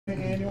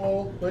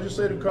Annual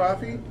legislative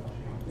coffee,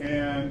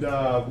 and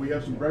we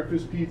have some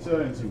breakfast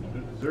pizza and some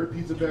dessert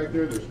pizza back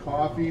there. There's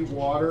coffee,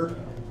 water.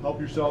 Help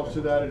yourselves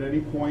to that at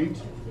any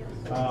point.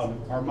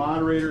 Our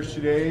moderators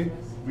today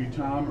will be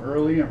Tom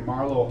Early and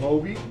Marlo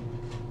Hovey.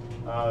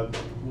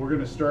 We're going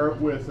to start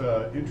with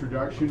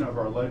introduction of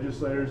our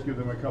legislators, give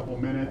them a couple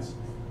minutes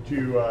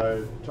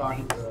to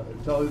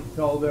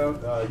tell them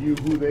you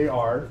who they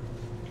are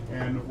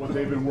and what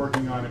they've been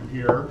working on in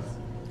here,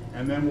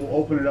 and then we'll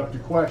open it up to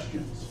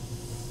questions.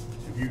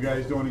 If you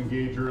guys don't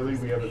engage early,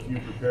 we have a few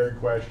prepared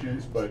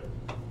questions, but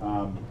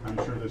I'm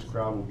sure this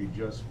crowd will be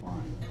just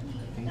fine.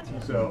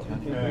 So,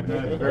 and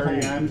then at the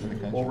very end,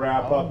 we'll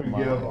wrap up and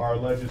give our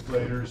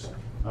legislators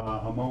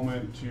a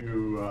moment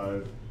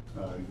to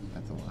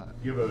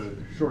give a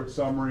short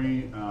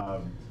summary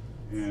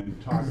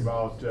and talk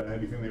about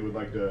anything they would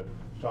like to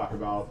talk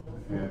about,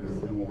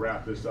 and we'll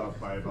wrap this up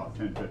by about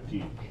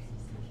 10:15.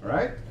 All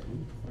right?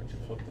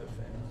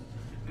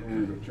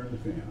 And return the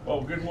fan.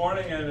 Well, good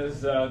morning, and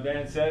as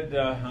Dan said,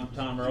 I'm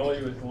Tom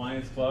Early with the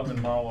Lions Club, and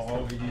Marlo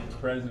Hovey, he's the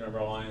president of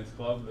our Lions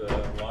Club,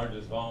 the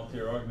largest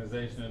volunteer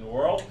organization in the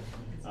world.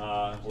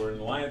 We're in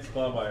the Lions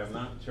Club. I am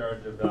not in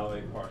charge of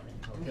valet parking.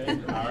 Okay?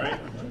 All right?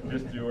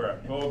 Just to be aware.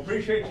 Well,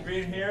 appreciate you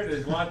being here.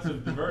 There's lots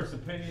of diverse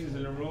opinions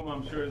in the room,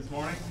 I'm sure, this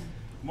morning.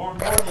 More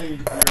importantly,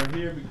 you're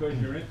here because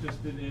you're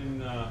interested in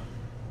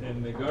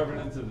the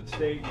governance of the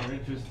state, you're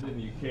interested and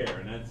you care,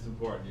 and that's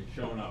important. You've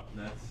shown up,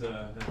 and that's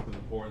an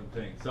important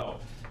thing. So,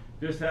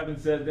 just having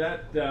said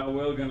that,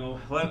 we're going to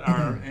let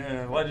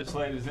our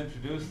legislators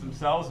introduce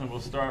themselves, and we'll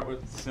start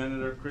with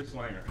Senator Chris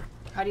Langer.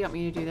 How do you want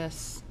me to do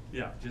this?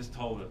 Yeah, just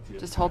hold it.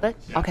 Just hold it?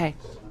 Yeah. Okay.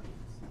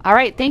 All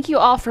right, thank you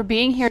all for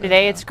being here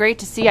today. It's great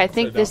to see. I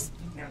think this...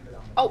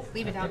 Oh,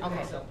 leave it down.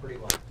 Okay.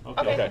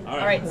 Okay. All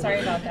All right, sorry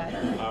about that.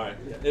 All right.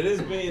 It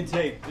is being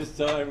taped, just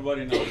so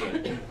everybody knows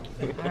it.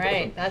 All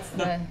right, that's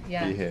the...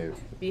 Yeah. Behave.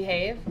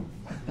 Behave?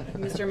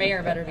 Mr.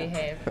 Mayor better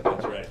behave.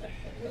 That's right.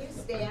 Can you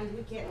stand?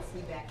 We can't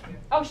see back here.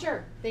 Oh,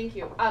 sure. Thank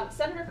you.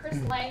 Senator Chris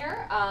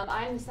Langer.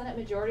 I'm the Senate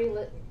Majority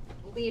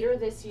Leader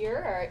this year,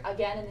 or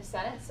again in the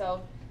Senate,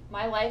 so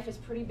my life is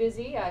pretty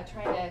busy. I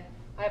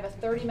have a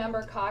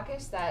 30-member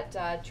caucus that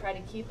try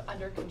to keep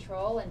under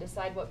control and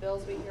decide what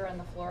bills we hear on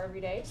the floor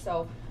every day.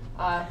 So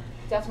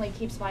definitely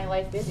keeps my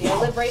life busy. I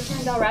live right here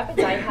in Del Rapids.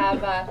 I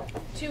have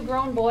 2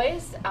 grown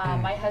boys,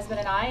 my husband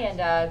and I, and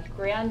a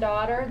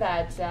granddaughter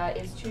that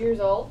is 2 years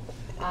old.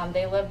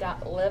 They live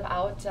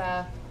out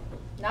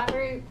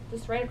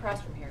just right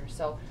across from here.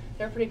 So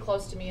they're pretty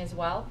close to me as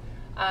well.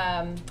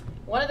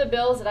 One of the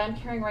bills that I'm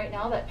carrying right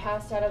now that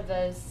passed out of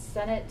the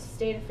Senate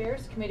State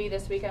Affairs Committee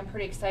this week I'm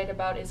pretty excited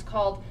about is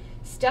called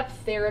Step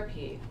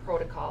Therapy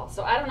Protocol.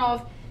 So I don't know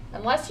if,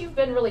 unless you've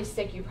been really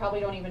sick, you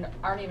probably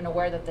aren't even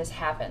aware that this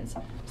happens.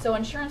 So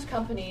insurance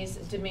companies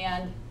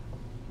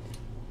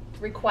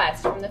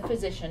request from the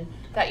physician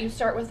that you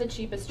start with the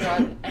cheapest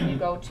drug and you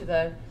go to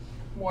the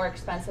more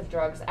expensive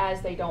drugs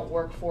as they don't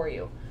work for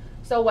you.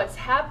 So what's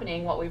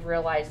happening, what we've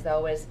realized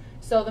though, is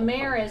so the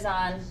mayor is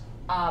on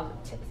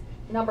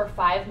number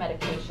 5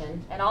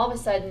 medication, and all of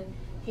a sudden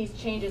he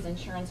changes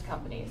insurance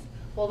companies.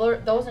 Well,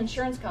 those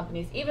insurance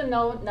companies, even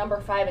though number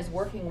 5 is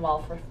working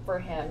well for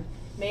him,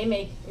 may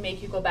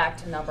make you go back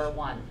to number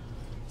 1.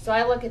 So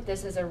I look at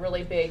this as a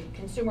really big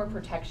consumer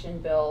protection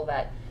bill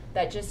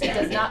that just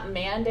does not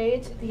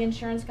mandate the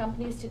insurance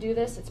companies to do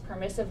this. It's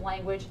permissive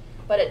language,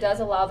 but it does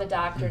allow the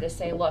doctor to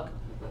say, look,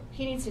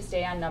 he needs to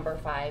stay on number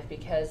 5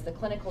 because the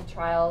clinical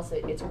trials,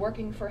 it's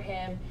working for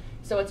him.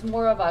 So it's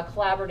more of a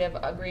collaborative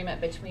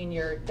agreement between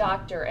your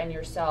doctor and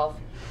yourself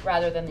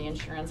rather than the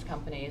insurance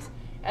companies.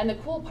 And the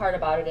cool part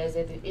about it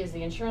is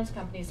the insurance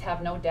companies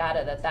have no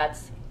data that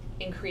that's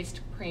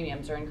increased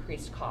premiums or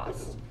increased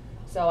costs.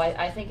 So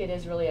I think it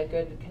is really a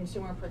good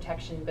consumer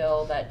protection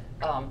bill that,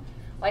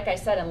 like I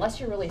said, unless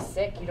you're really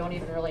sick, you don't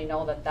even really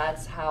know that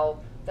that's how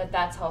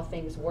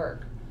things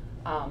work.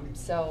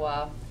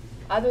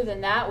 Other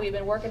than that, we've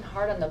been working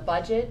hard on the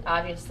budget.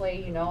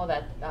 Obviously, you know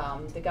that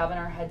the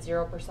governor had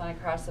 0%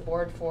 across the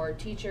board for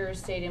teachers,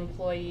 state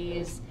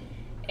employees,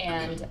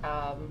 and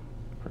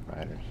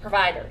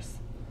providers,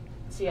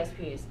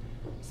 CSPs.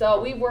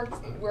 So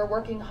we're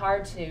working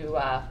hard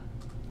to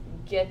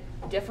get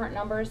different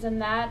numbers than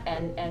that.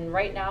 And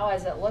right now,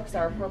 as it looks,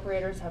 our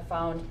appropriators have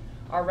found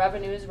our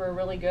revenues were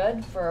really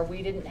good.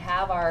 We didn't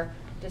have our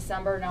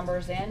December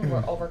numbers in.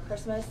 We're over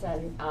Christmas,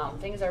 and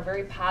things are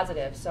very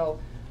positive. So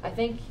I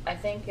think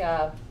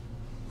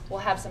we'll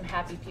have some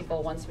happy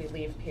people once we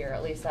leave here.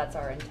 At least that's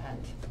our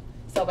intent.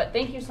 So, but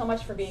thank you so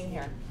much for being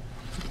here.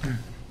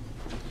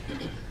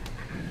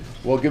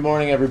 Well, good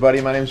morning,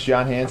 everybody. My name is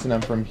John Hanson.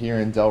 I'm from here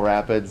in Del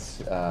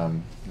Rapids.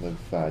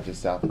 Live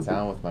just south of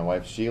town with my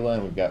wife Sheila,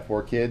 and we've got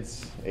 4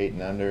 kids, 8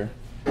 and under.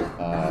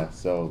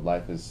 So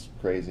life is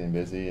crazy and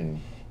busy and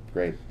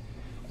great.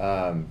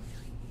 I'm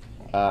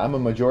a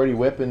majority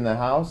whip in the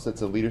House.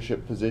 That's a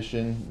leadership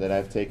position that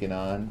I've taken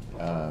on.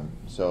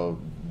 So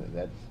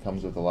that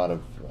comes with a lot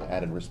of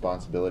added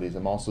responsibilities.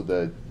 I'm also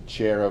the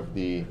chair of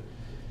the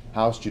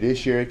House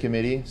Judiciary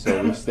Committee,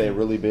 so we stay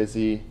really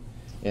busy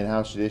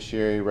in-house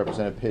judiciary.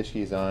 Representative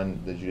Pischke is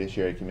on the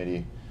Judiciary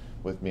Committee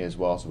with me as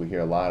well, so we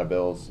hear a lot of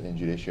bills in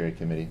Judiciary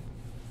Committee.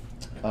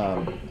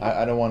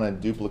 I don't want to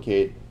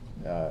duplicate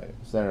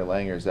Senator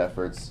Langer's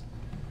efforts.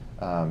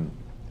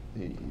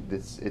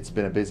 It's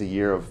been a busy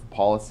year of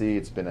policy.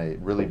 It's been a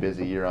really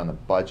busy year on the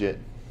budget.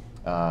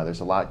 There's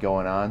a lot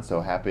going on,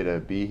 so happy to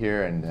be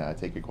here and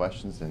take your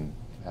questions and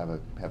have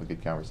a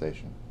good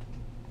conversation.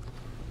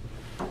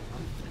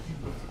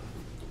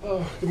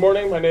 Good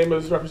morning. My name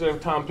is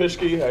Representative Tom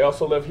Pischke. I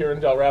also live here in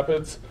Del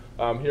Rapids.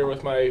 I'm here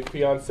with my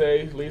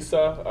fiancee,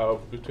 Lisa.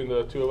 Between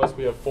the two of us,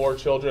 we have 4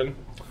 children.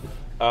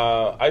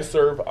 I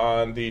serve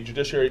on the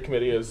Judiciary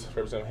Committee, as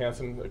Representative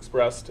Hansen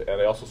expressed,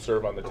 and I also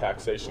serve on the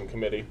Taxation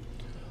Committee.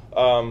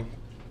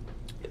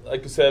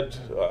 Like I said,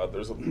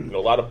 there's a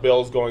lot of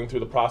bills going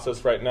through the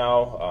process right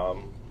now.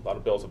 A lot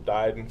of bills have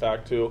died, in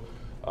fact, too.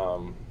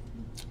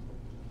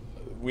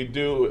 We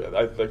do,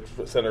 like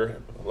Senator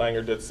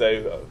Langer did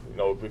say,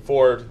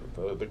 before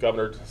the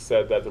governor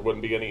said that there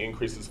wouldn't be any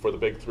increases for the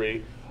big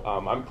 3.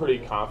 I'm pretty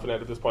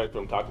confident at this point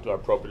from talking to our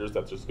appropriators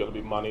that there's going to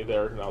be money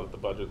there now that the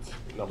budget's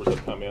numbers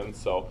have come in.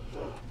 So,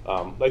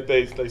 like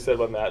they said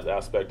on that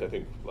aspect, I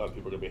think a lot of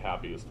people are going to be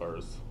happy as far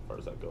as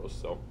that goes.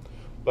 So,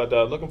 but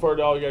looking forward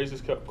to all you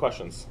guys'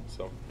 questions.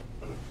 So.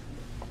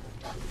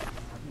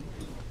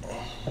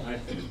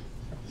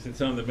 Since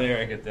I'm the mayor,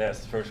 I get to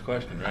ask the first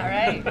question,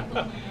 right?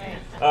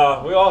 All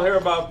right. We all hear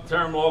about the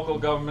term local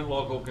government,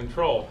 local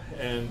control,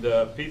 and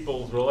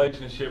people's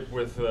relationship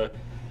with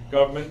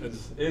government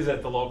is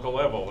at the local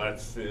level.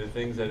 That's the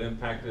things that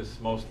impact us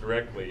most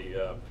directly.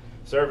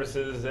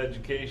 Services,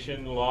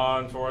 education,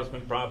 law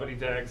enforcement, property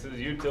taxes,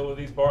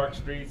 utilities, park,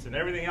 streets, and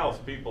everything else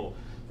people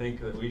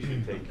think that we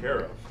should take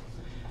care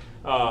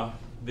of.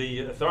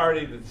 The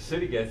authority that the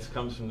city gets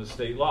comes from the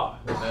state law,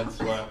 and that's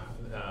what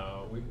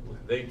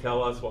they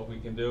tell us what we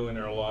can do in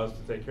our laws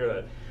to take care of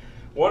that.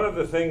 One of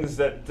the things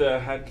that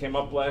had came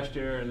up last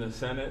year in the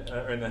Senate,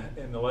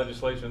 in the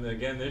legislation, and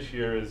again this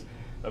year, is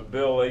a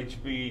bill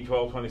HB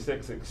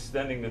 1226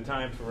 extending the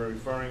time for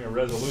referring a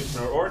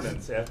resolution or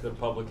ordinance after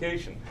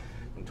publication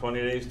from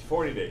 20 days to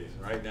 40 days.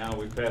 Right now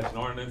we pass an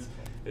ordinance,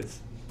 it's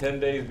 10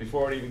 days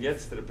before it even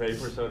gets to the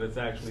paper, so it's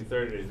actually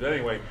 30 days. But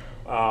anyway,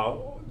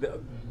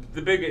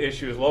 the big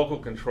issue is local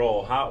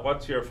control.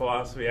 What's your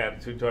philosophy,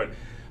 attitude toward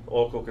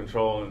local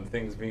control and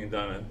things being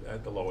done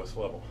at the lowest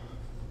level?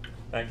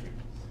 Thank you.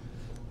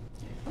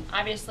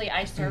 Obviously,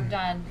 I served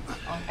on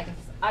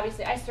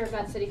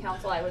city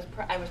council. I was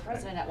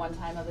president at one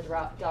time of the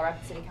Del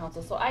Rapids City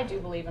Council, so I do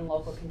believe in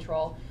local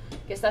control. I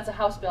guess that's a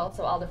House bill,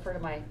 so I'll defer to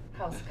my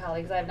House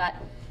colleagues. I have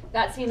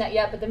not seen that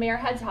yet, but the mayor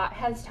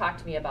has talked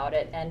to me about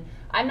it, and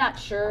I'm not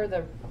sure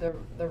the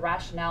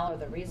rationale or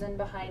the reason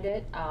behind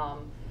it.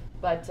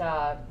 But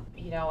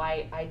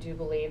I do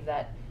believe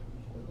that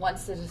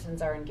once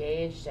citizens are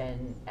engaged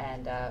and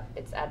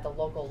it's at the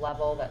local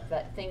level,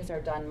 that things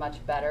are done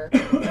much better.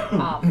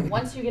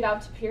 Once you get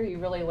out to Pierre, you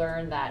really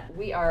learn that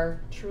we are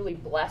truly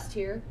blessed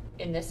here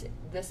in this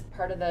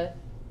part of the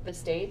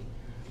state,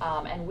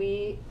 and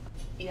we,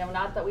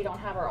 not that we don't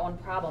have our own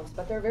problems,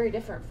 but they're very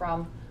different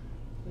from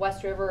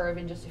West River or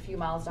even just a few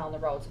miles down the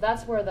road. So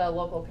that's where the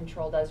local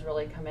control does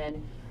really come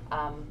in.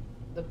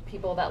 The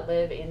people that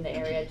live in the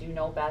area do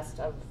know best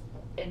of,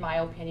 in my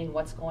opinion,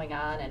 what's going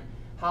on and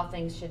how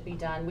things should be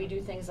done. We do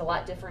things a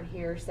lot different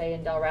here, say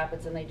in Del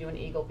Rapids, than they do in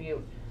Eagle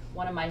Butte.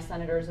 One of my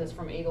senators is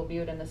from Eagle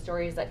Butte, and the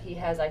stories that he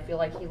has, I feel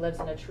like he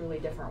lives in a truly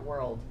different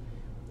world.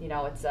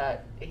 It's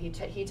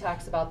he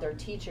talks about their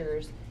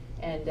teachers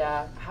and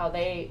how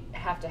they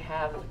have to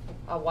have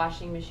a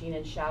washing machine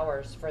and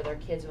showers for their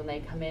kids when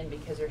they come in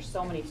because there's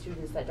so many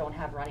students that don't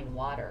have running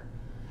water.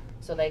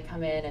 So they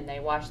come in and they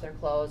wash their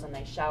clothes and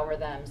they shower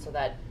them so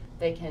that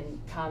they can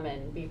come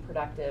and be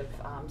productive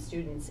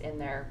students in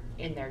their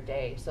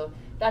day. So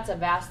that's a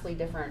vastly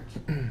different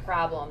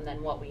problem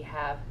than what we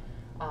have,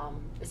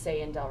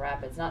 say, in Del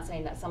Rapids. Not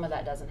saying that some of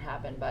that doesn't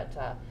happen, but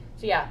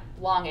so yeah,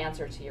 long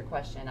answer to your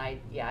question.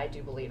 I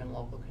do believe in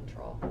local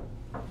control.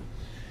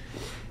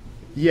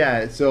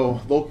 Yeah, so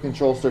local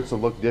control starts to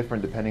look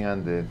different depending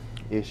on the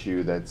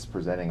issue that's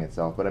presenting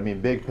itself. But I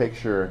mean, big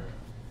picture,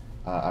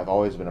 I've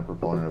always been a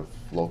proponent of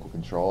local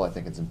control. I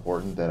think it's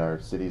important that our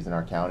cities and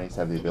our counties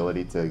have the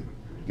ability to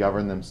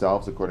govern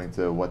themselves according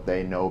to what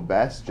they know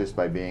best, just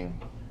by being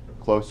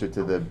closer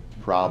to the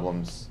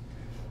problems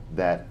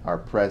that are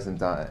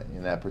present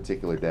in that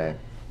particular day.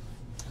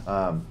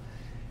 I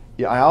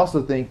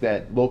also think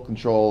that local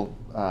control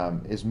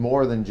is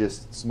more than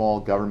just small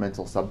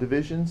governmental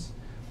subdivisions.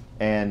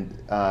 And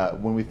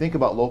when we think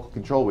about local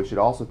control, we should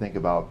also think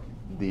about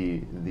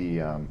the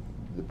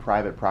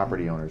private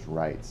property owner's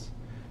rights.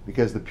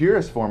 Because the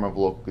purest form of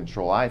local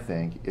control, I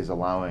think, is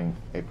allowing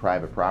a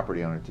private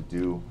property owner to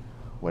do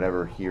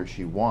whatever he or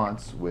she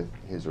wants with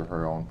his or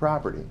her own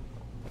property.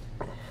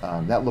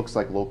 That looks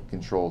like local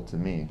control to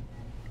me.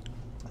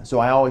 So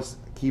I always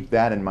keep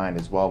that in mind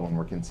as well when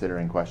we're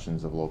considering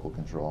questions of local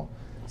control.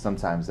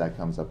 Sometimes that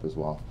comes up as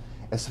well.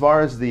 As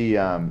far as the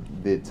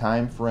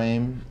time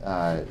frame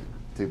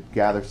to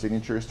gather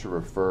signatures to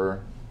refer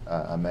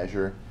a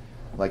measure,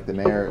 like the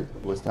mayor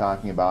was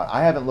talking about.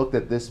 I haven't looked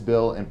at this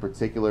bill in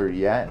particular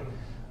yet,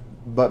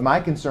 but my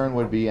concern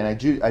would be, and I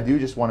do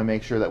just want to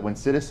make sure that when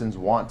citizens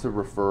want to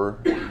refer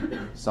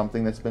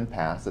something that's been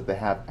passed, that they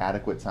have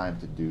adequate time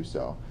to do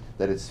so,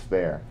 that it's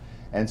fair.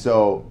 And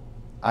so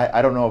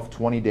I don't know if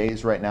 20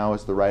 days right now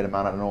is the right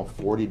amount. I don't know if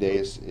 40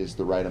 days is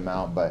the right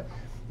amount, but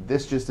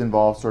this just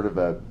involves sort of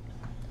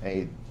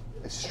a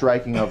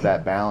striking of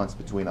that balance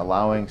between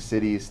allowing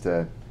cities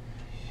to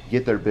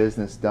get their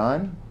business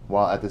done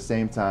while at the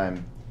same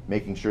time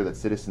making sure that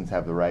citizens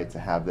have the right to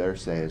have their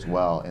say as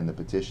well in the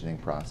petitioning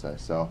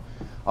process. So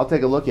I'll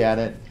take a look at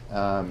it.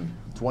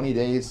 20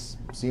 days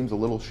seems a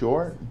little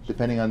short,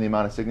 depending on the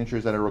amount of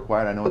signatures that are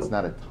required. I know it's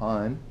not a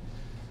ton,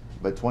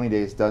 but 20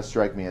 days does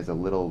strike me as a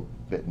little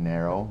bit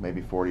narrow.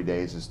 Maybe 40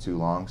 days is too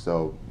long.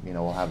 So, you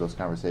know, we'll have those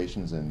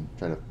conversations and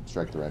try to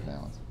strike the right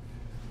balance.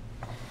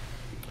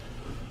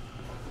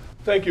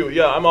 Thank you.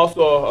 Yeah, I'm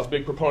also a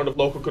big proponent of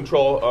local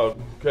control,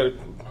 kind of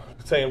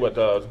saying what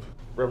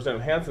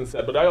Representative Hansen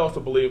said, but I also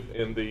believe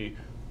in the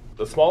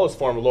smallest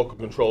form of local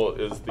control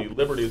is the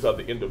liberties of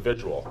the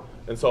individual.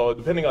 And so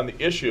depending on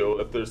the issue,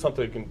 if there's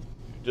something that can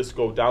just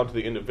go down to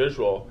the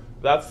individual,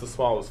 that's the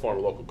smallest form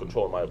of local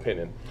control in my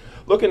opinion.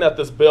 Looking at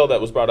this bill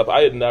that was brought up,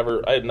 I had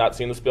not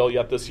seen this bill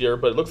yet this year,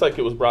 but it looks like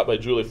it was brought by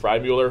Julie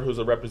Freimuller, who's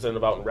a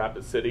representative out in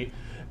Rapid City.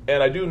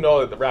 And I do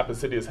know that the Rapid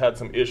City has had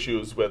some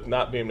issues with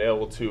not being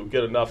able to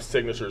get enough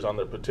signatures on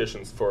their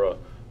petitions for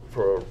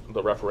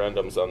the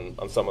referendums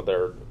on some of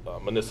their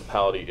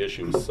municipality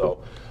issues.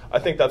 So I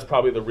think that's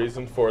probably the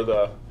reason for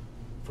the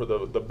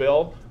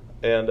bill,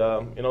 and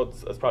you know,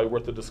 it's probably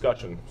worth the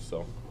discussion.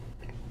 So.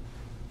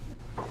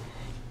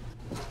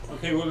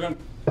 Okay,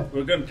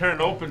 we're going to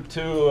turn it open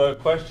to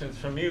questions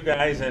from you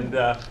guys, and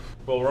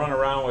we'll run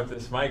around with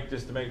this mic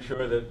just to make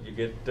sure that you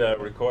get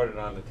recorded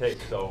on the tape.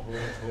 So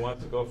who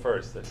wants to go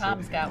first?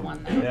 Tom's got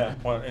one there. Yeah,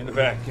 one in the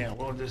back. Yeah,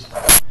 we'll just.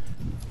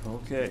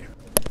 Okay,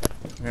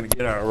 we're going to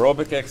get our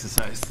aerobic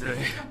exercise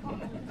today.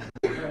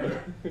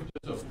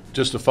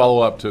 Just to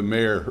follow up to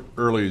Mayor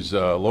Early's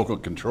local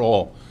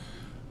control,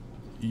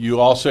 you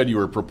all said you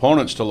were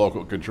proponents to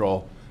local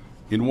control.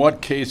 In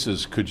what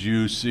cases could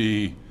you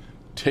see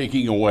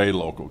taking away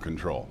local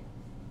control?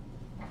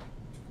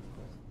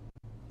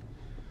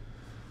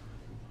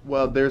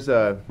 Well, there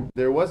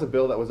was a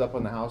bill that was up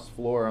on the House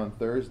floor on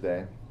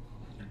Thursday.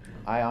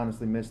 I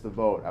honestly missed the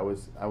vote. I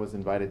was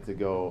invited to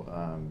go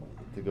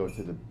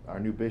to our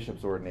new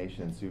bishop's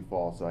ordination in Sioux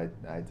Falls, so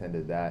I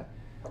attended that.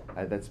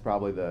 That's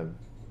probably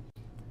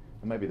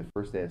it might be the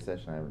first day of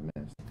session I ever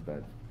missed.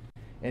 But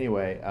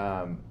anyway,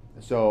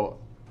 so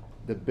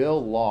the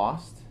bill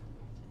lost.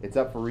 It's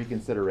up for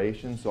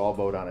reconsideration, so I'll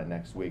vote on it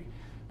next week.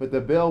 But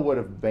the bill would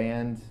have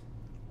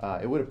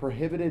it would have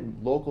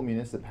prohibited local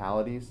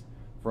municipalities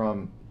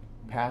from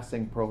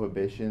passing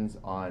prohibitions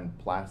on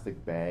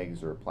plastic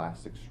bags or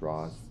plastic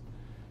straws,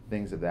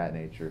 things of that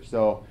nature.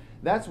 So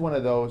that's one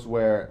of those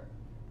where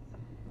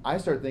I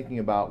start thinking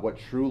about what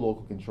true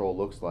local control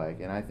looks like,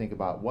 and I think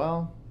about,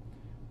 well,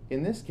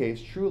 in this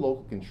case, true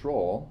local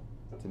control,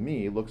 to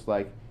me, looks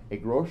like a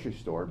grocery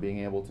store being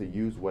able to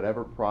use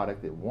whatever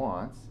product it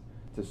wants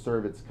to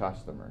serve its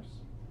customers.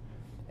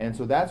 And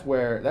so that's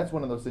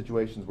one of those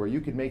situations where you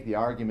could make the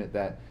argument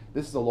that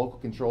this is a local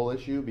control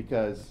issue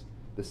because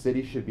the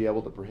city should be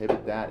able to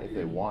prohibit that if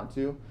they want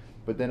to.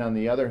 But then on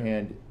the other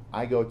hand,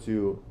 I go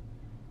to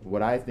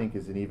what I think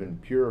is an even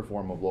purer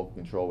form of local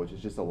control, which is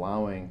just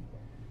allowing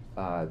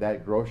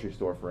that grocery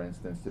store, for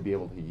instance, to be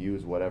able to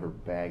use whatever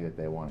bag that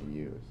they want to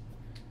use.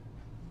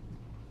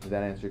 Does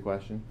that answer your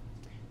question?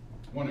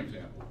 One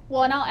example.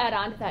 Well, and I'll add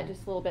on to that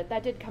just a little bit.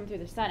 That did come through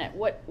the Senate.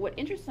 What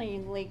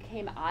interestingly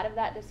came out of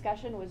that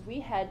discussion was we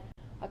had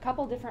a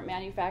couple different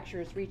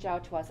manufacturers reach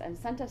out to us and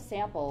sent us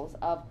samples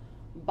of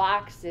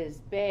boxes,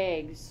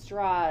 bags,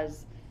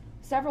 straws,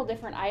 several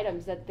different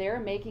items that they're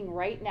making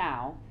right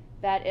now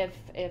that if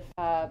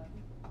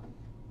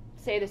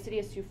say the city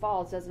of Sioux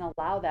Falls doesn't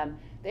allow them,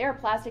 they are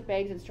plastic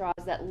bags and straws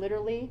that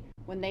literally,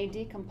 when they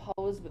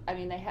decompose, I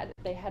mean,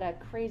 they had a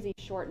crazy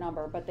short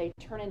number, but they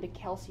turn into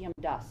calcium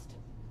dust.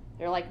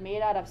 They're like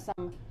made out of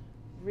some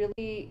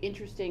really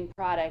interesting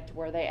product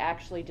where they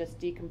actually just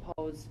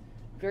decompose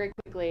very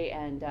quickly.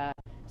 And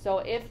so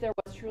if there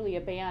was truly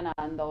a ban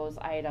on those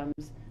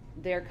items,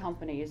 their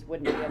companies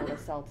wouldn't be able to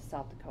sell to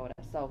South Dakota.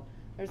 So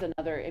there's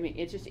another, I mean,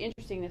 it's just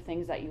interesting the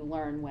things that you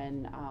learn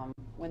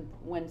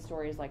when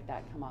stories like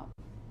that come up.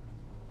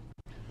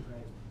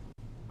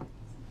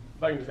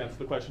 If I can just answer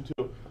the question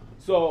too.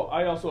 So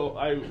I was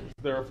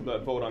there for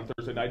that vote on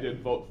Thursday, and I did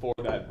vote for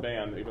that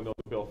ban, even though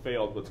the bill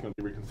failed, but it's going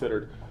to be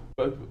reconsidered.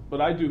 But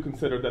I do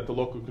consider that the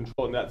local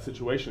control in that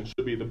situation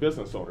should be the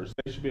business owners.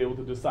 They should be able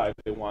to decide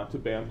if they want to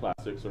ban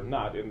plastics or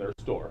not in their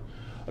store.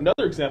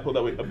 Another example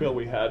a bill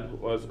we had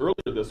was earlier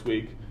this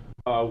week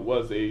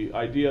was a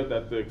idea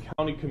that the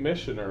county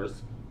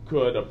commissioners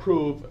could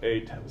approve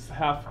a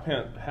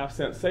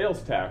half-cent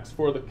sales tax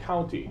for the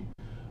county.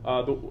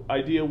 The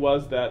idea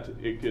was that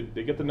they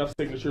get enough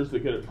signatures to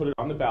put it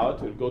on the ballot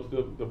to go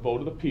to the vote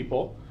of the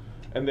people,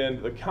 and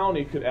then the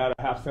county could add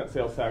a half-cent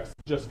sales tax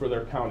just for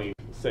their county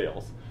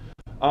sales.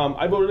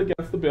 I voted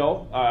against the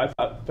bill. I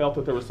felt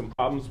that there were some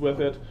problems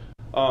with it,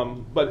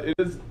 but it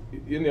is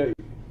in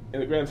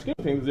the grand scheme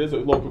of things, it is a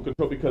local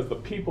control because the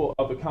people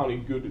of the county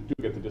do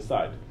get to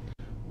decide.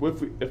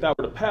 If that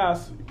were to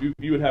pass,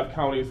 you would have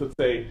counties, let's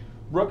say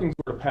Brookings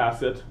were to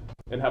pass it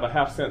and have a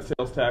half-cent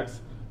sales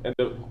tax, and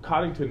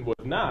Cottington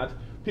would not.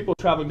 People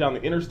traveling down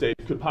the interstate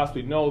could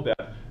possibly know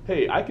that,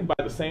 hey, I can buy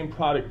the same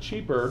product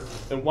cheaper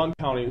in one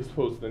county as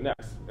opposed to the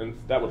next, and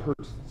that would hurt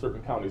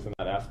certain counties in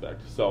that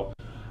aspect. So,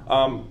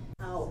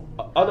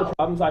 other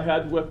problems I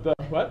had with the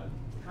what?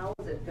 How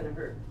is it going to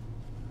hurt?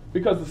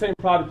 Because the same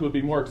product would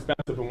be more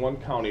expensive in one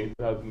county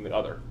than the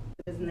other.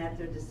 Isn't that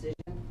their decision?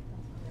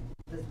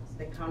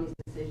 The county's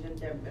decision?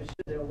 I'm sure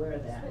they're aware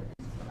of that.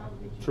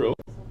 True.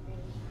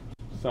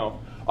 So,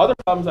 other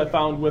problems I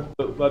found with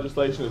the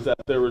legislation is that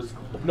there was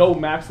no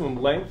maximum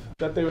length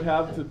that they would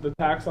have to the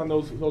tax on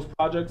those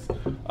projects.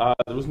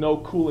 There was no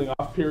cooling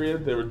off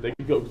period. They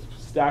could go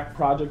stack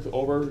projects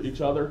over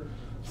each other.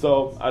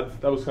 So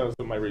that was kind of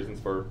some of my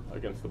reasons for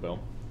against the bill.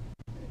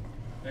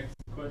 Next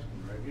question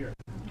right here.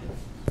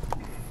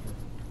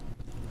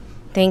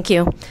 Thank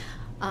you.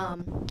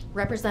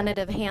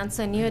 Representative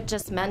Hansen, you had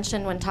just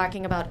mentioned when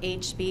talking about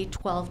HB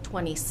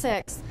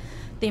 1226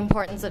 the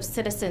importance of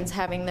citizens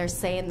having their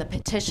say in the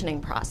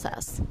petitioning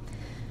process.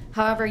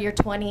 However, your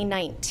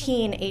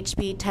 2019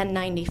 HB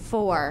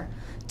 1094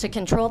 to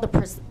control the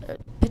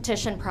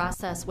petition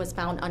process was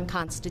found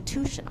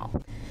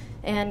unconstitutional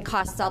and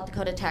cost South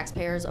Dakota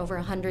taxpayers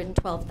over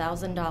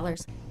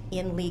 $112,000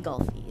 in legal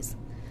fees.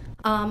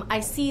 I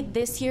see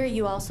this year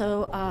you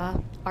also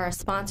are a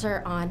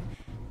sponsor on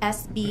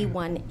SB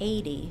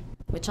 180,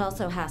 which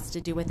also has to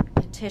do with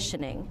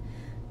petitioning.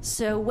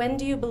 So when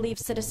do you believe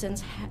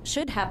citizens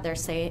should have their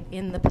say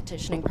in the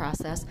petitioning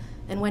process,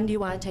 and when do you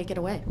want to take it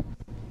away?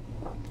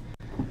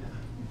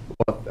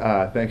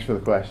 Well, thanks for the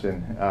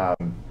question. I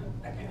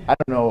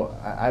don't know.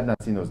 I've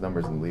not seen those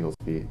numbers in legal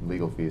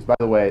fees. By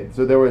the way,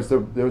 so there was a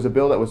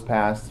bill that was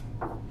passed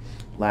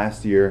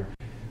last year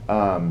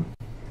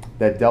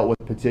that dealt with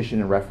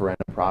petition and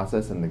referendum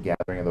process and the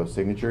gathering of those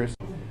signatures.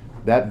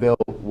 That bill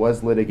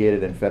was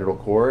litigated in federal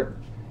court.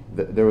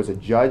 There was a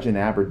judge in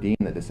Aberdeen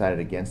that decided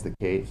against the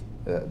case,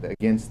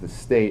 against the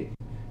state.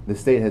 The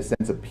state has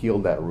since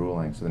appealed that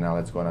ruling, so now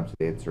that's going up to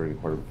the 8th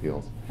Circuit Court of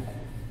Appeals.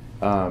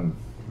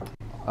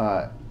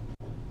 The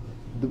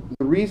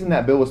reason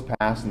that bill was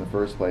passed in the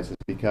first place is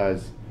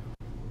because,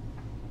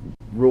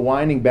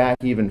 rewinding back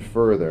even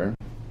further,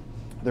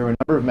 there were a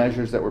number of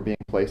measures that were being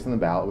placed on the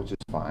ballot, which is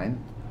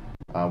fine.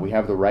 We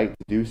have the right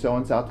to do so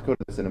in South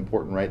Dakota. It's an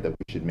important right that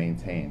we should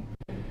maintain.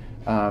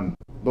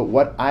 But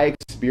what I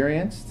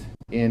experienced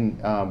in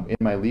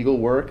my legal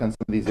work on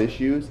some of these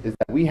issues is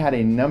that we had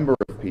a number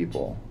of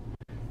people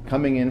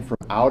coming in from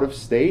out of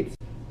state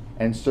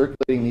and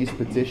circulating these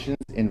petitions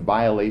in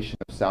violation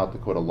of South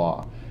Dakota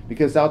law.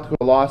 Because South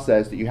Dakota law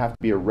says that you have to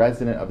be a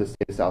resident of the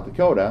state of South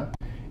Dakota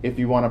if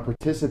you want to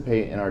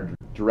participate in our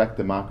direct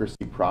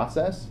democracy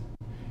process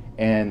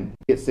and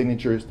get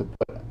signatures to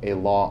put a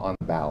law on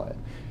the ballot.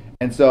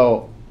 And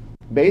so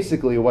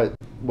basically what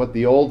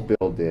the old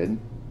bill did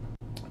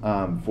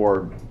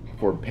for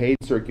paid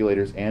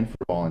circulators and for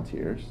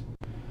volunteers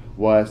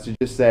was to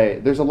just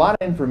say there's a lot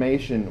of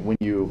information when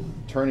you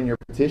turn in your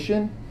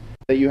petition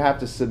that you have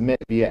to submit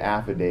via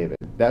affidavit.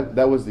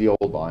 That was the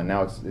old law, and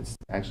now it's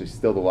actually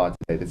still the law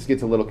today. This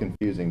gets a little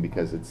confusing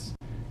because it's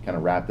kind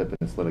of wrapped up in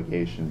this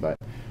litigation. But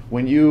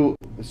when you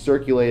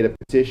circulate a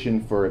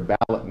petition for a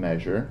ballot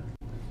measure,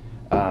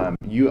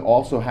 you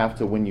also have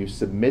to, when you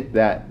submit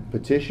that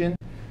petition,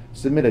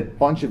 submit a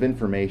bunch of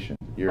information: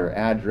 your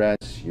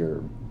address,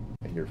 your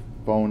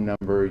phone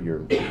number,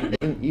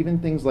 even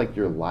things like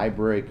your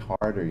library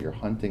card or your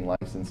hunting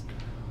license,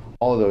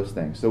 all of those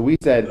things. So we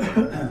said,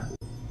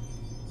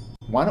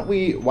 why don't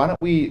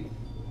we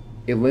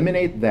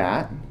eliminate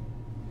that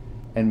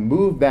and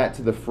move that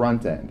to the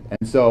front end?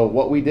 And so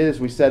what we did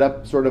is we set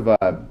up sort of a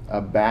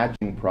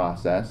badging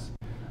process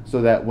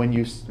so that when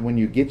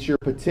you get your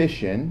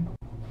petition,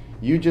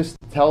 you just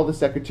tell the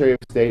Secretary of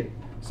State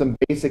some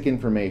basic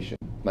information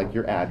like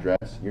your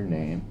address, your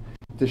name,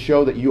 to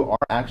show that you are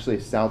actually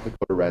a South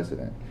Dakota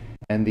resident.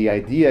 And the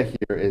idea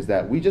here is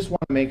that we just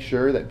want to make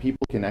sure that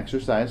people can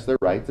exercise their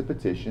right to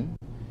petition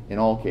in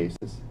all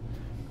cases.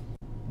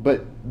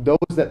 But those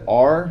that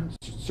are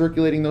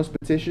circulating those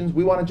petitions,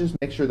 we want to just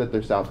make sure that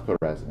they're South Dakota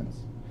residents.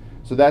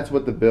 So that's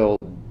what the bill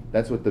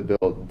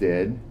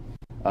did.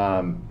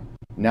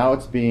 Now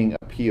it's being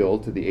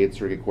appealed to the 8th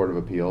Circuit Court of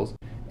Appeals,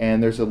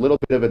 and there's a little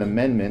bit of an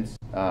amendment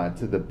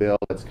to the bill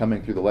that's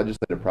coming through the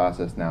legislative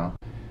process now.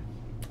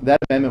 That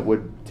amendment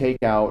would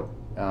take out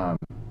the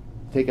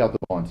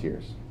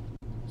volunteers.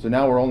 So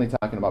now we're only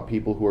talking about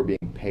people who are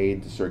being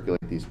paid to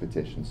circulate these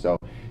petitions. So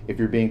if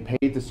you're being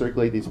paid to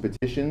circulate these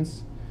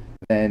petitions,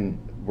 then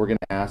we're going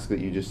to ask that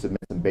you just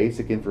submit some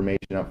basic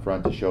information up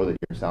front to show that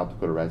you're a South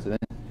Dakota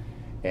resident,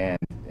 and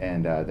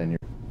then you're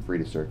free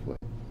to circulate.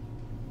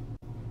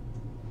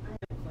 I have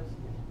a question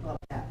about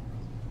that.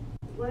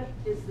 What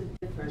is the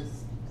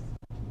difference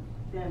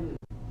then?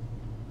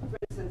 For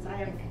instance, I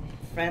have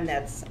a friend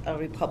that's a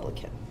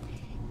Republican,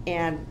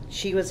 and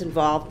she was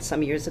involved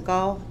some years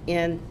ago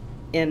in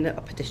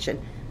a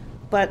petition,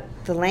 but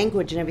the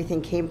language and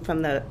everything came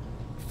from the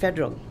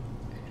federal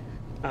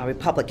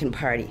Republican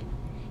Party,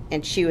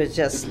 and she was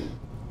just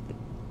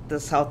the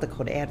South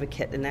Dakota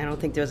advocate, and I don't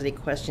think there was any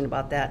question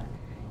about that.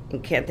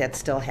 And can't that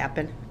still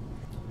happen?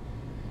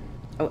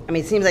 Oh, I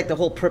mean, it seems like the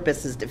whole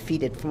purpose is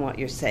defeated from what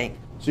you're saying.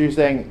 So you're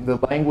saying the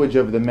language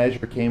of the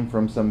measure came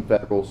from some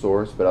federal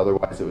source, but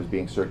otherwise it was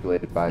being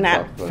circulated by South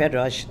Not Dakota?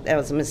 federal. That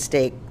was a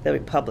mistake. The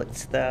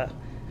Republicans, the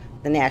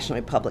National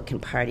Republican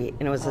Party,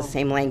 and it was the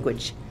same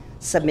language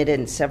submitted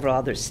in several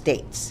other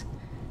states.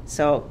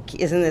 So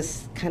isn't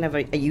this kind of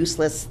a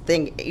useless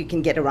thing? You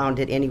can get around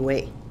it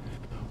anyway.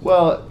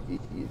 Well,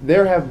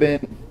 there's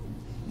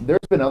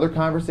been other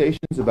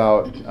conversations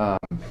about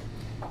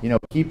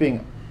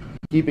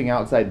keeping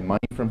outside money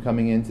from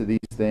coming into these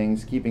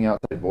things, keeping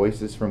outside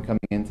voices from coming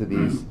into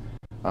these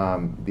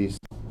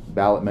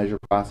ballot measure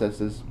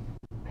processes.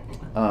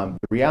 The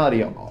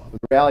reality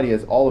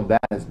is all of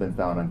that has been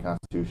found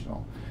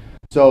unconstitutional.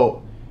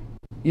 So,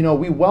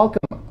 we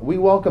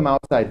welcome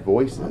outside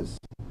voices.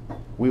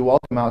 We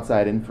welcome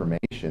outside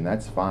information.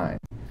 That's fine.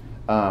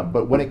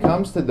 But when it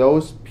comes to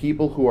those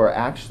people who are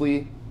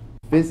actually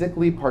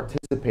physically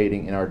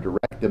participating in our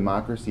direct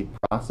democracy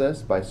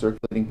process by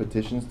circulating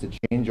petitions to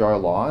change our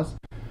laws,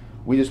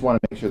 we just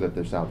want to make sure that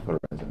they're South Dakota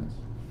residents.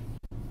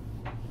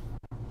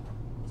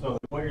 So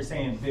what you're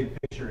saying, big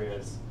picture,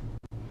 is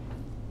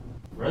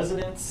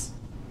residents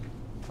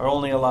are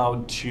only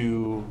allowed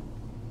to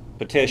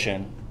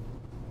petition.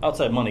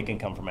 Outside money can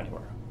come from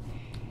anywhere.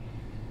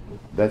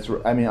 That's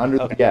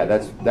Okay. Yeah,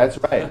 that's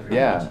right.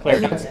 Yeah,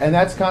 and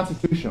that's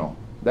constitutional.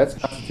 That's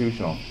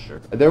constitutional. Sure.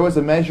 There was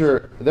a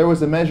measure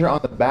on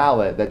the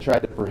ballot that tried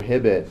to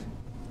prohibit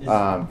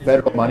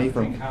federal money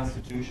from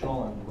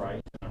constitutional and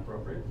right and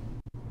appropriate.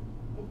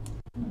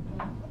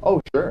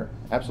 Oh, sure,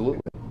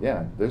 absolutely.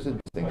 Yeah, there's a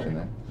distinction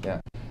there.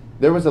 Yeah,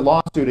 there was a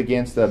lawsuit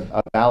against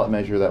a ballot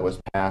measure that was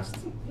passed.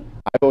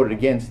 I voted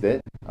against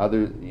it.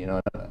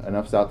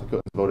 Enough South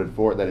Dakotans voted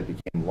for it that it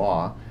became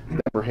law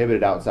that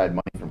prohibited outside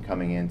money from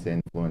coming in to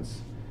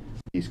influence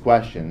these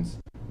questions.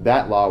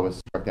 That law was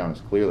struck down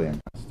as clearly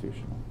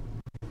unconstitutional.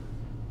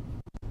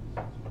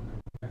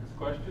 Next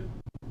question.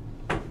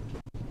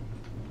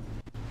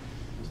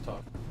 Just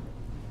talk.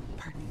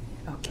 Pardon me.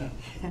 Okay.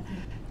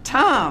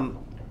 Tom,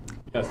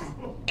 Yes.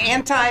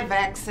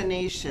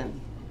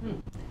 anti-vaccination.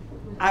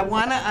 I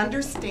want to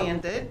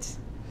understand it,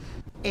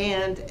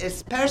 and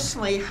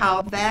especially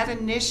how that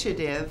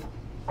initiative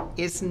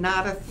is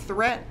not a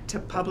threat to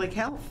public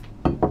health.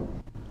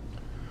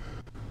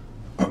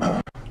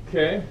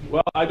 Okay,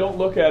 well, I don't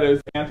look at it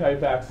as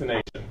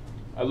anti-vaccination.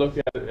 I look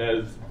at it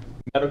as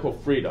medical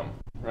freedom,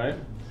 right?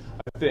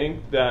 I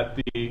think that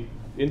the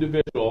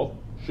individual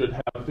should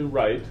have the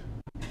right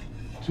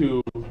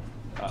to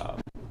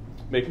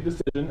make a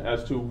decision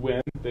as to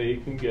when they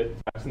can get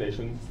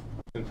vaccinations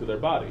into their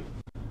body.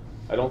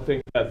 I don't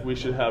think that we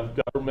should have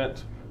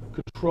government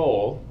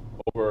control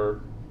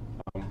over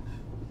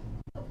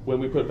when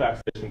we put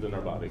vaccinations in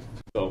our body.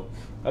 So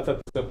that's at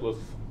the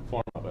simplest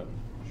form of it.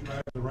 Should I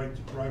have the right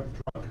to drive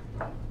drunk?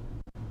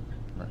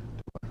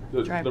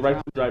 The right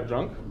to drive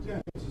drunk?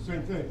 Yeah, it's the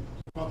same thing.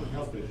 It's a public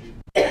health issue.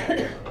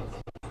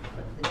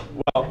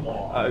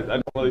 Well, I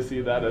don't really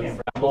see that as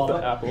apples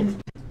to apples.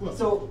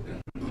 So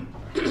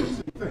Same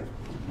thing.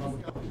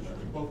 Public health issue.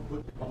 We both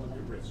put the public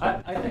at risk.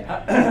 I think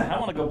I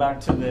want to go back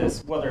to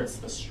this, whether it's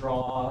the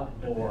straw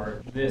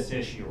or this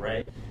issue,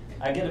 right?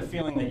 I get a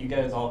feeling that you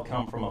guys all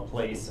come from a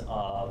place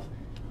of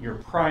your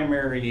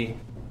primary,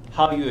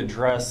 how you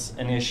address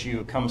an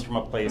issue comes from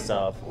a place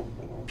of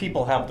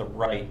people have the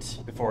right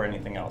before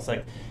anything else.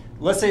 Like,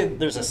 let's say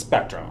there's a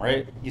spectrum,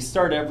 right?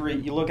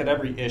 You look at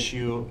every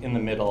issue in the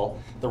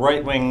middle. The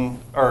right wing,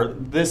 or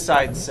this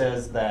side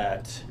says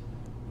that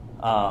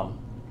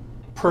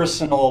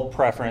personal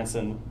preference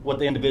and what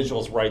the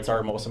individual's rights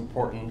are most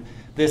important.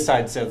 This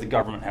side says the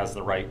government has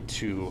the right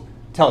to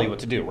tell you what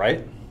to do,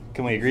 right?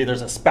 Can we agree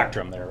there's a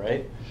spectrum there,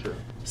 right? Sure.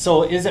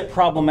 So is it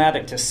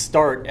problematic to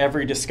start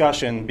every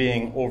discussion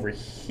being over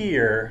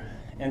here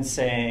and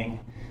saying,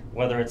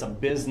 whether it's a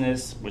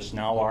business, which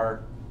now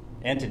are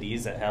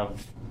entities that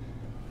have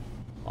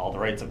all the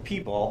rights of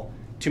people,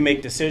 to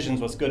make decisions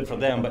what's good for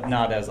them, but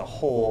not as a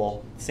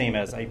whole, same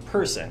as a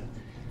person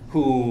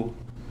who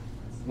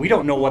we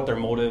don't know what their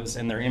motives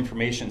and their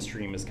information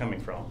stream is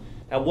coming from.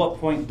 At what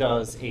point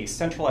does a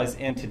centralized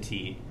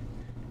entity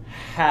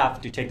have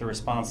to take the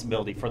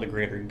responsibility for the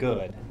greater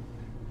good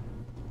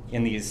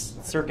in these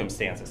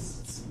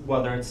circumstances,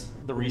 whether it's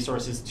the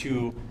resources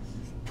to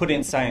put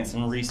in science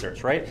and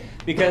research, right?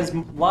 Because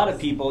a lot of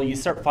people, you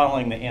start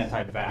following the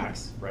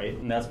anti-vax, right?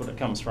 And that's what it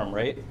comes from,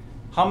 right?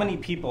 How many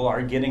people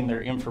are getting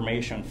their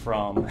information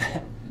from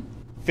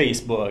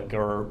Facebook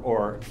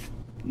or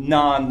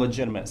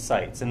non-legitimate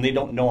sites, and they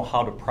don't know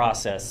how to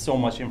process so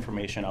much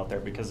information out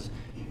there? Because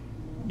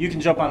you can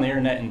jump on the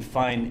internet and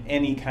find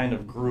any kind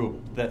of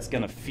group that's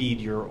going to feed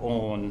your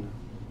own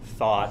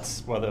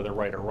thoughts, whether they're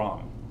right or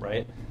wrong,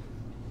 right?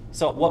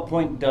 So at what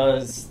point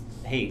does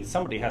hey,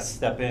 somebody has to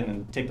step in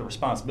and take the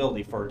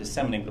responsibility for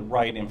disseminating the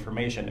right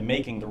information and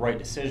making the right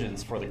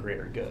decisions for the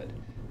greater good.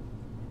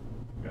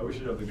 Yeah, we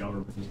should have the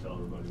government just tell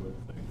everybody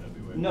what to think. That'd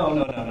be way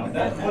No.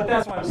 But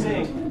that's what I'm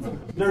saying.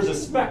 There's a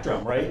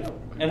spectrum, right?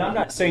 And I'm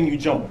not saying you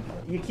jump.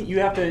 You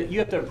have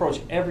to approach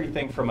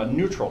everything from a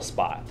neutral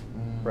spot,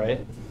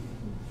 right?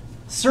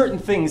 Certain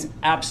things,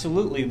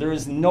 absolutely. There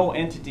is no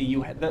entity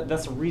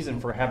that's a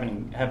reason for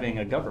having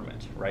a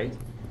government, right?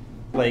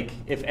 Like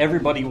if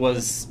everybody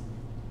was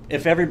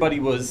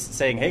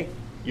saying, hey,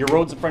 your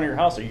roads in front of your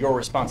house are your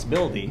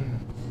responsibility.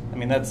 I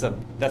mean,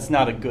 that's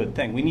not a good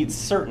thing. We need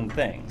certain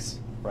things,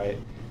 right?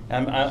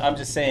 I'm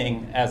just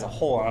saying as a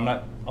whole. I'm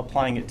not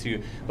applying it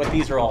to, but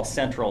these are all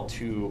central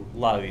to a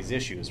lot of these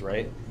issues,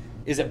 right?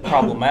 Is it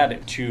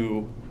problematic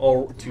to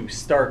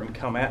start and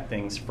come at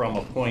things from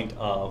a point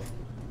of,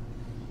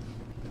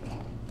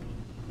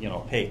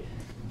 hey,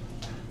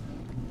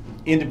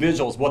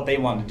 individuals, what they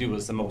want to do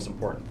is the most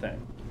important thing.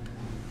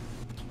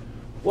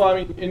 Well,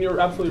 I mean, and you're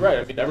absolutely right.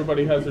 I mean,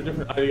 everybody has their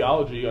different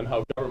ideology on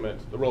how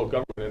the role of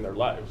government in their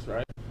lives,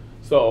 right?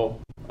 So,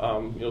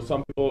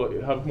 some people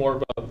have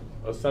more of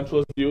a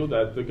centralist view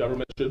that the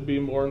government should be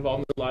more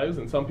involved in their lives,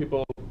 and some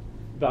people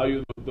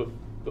value the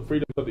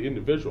freedoms of the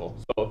individual.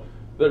 So,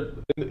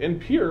 in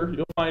Pierre,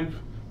 you'll find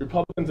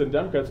Republicans and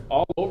Democrats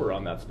all over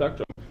on that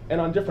spectrum,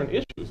 and on different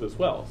issues as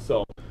well.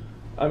 So,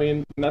 I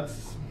mean,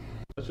 that's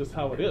just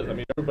how it is. I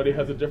mean, everybody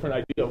has a different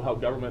idea of how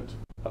government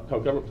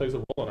plays a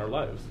role in our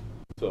lives.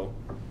 So,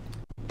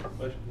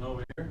 Question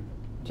over here.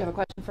 Do you have a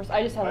question first?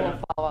 I just have a little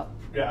follow-up.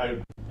 Yeah,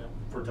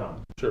 for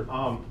Tom. Sure.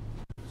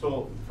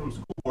 So from a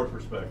school board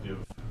perspective,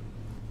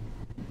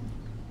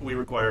 we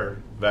require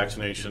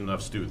vaccination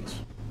of students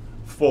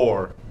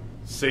for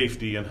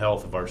safety and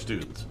health of our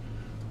students.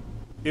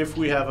 If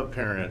we have a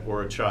parent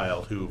or a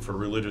child who, for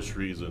religious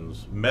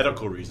reasons,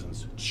 medical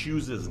reasons,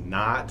 chooses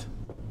not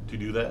to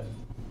do that,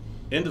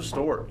 end of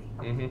story.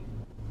 Mm-hmm.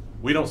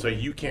 We don't say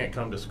you can't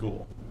come to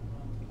school.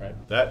 Right.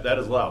 That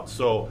is allowed.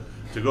 So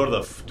to go to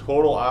the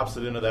total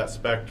opposite end of that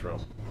spectrum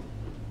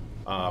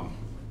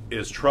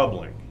is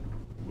troubling.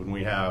 When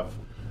we have,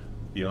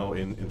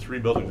 in 3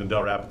 buildings in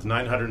Del Rapids,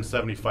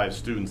 975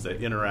 students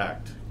that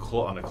interact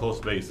on a close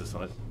basis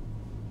on a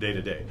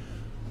day-to-day.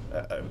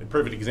 A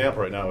perfect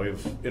example right now, we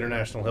have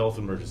international health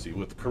emergency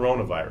with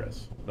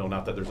coronavirus. No,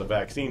 not that there's a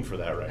vaccine for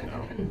that right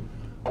now.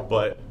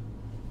 But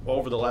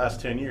over the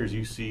last 10 years,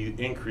 you see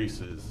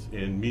increases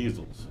in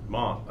measles,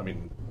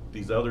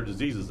 these other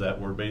diseases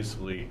that were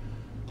basically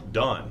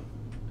done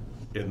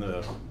in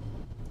the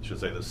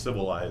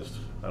civilized,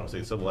 I don't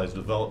say civilized,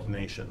 developed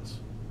nations.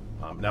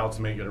 Now it's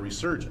making a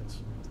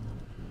resurgence.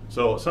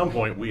 So at some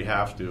point we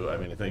have to, I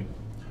think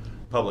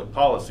public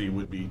policy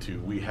would be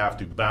we have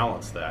to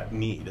balance that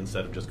need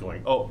instead of just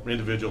going,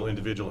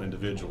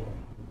 individual.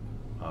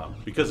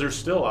 Because there's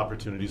still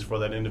opportunities for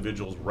that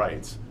individual's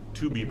rights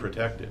to be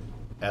protected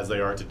as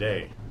they are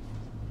today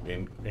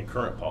in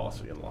current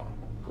policy and law.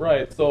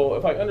 Right. So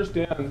if I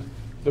understand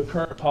the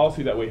current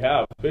policy that we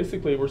have,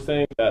 basically we're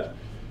saying that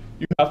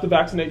you have to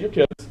vaccinate your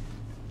kids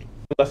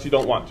unless you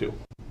don't want to.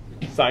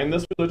 Sign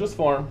this religious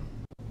form,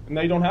 and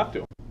now you don't have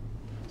to.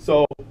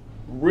 So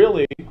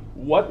really,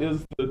 what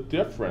is the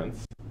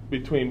difference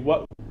between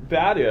what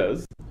that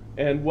is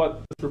and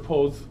what the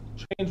proposed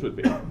change would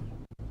be?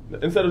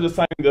 Instead of just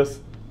signing this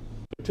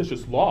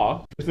fictitious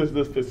law,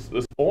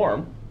 this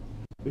form,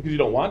 because you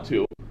don't want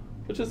to,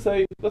 let's just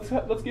say, let's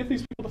give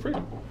these people the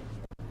freedom.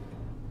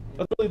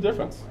 That's really the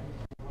difference.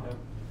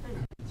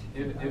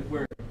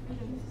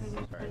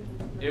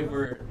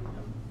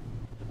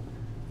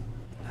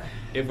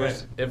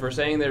 If we're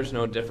saying there's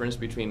no difference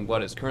between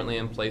what is currently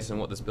in place and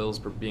what this bill is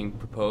being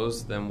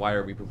proposed, then why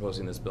are we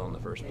proposing this bill in the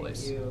first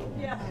place?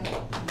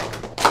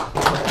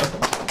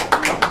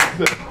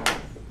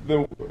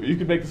 Then you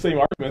could make the same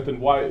argument. Then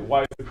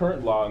why is the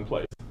current law in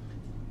place?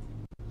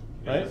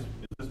 Right? Is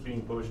this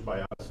being pushed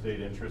by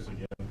out-of-state interests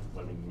again?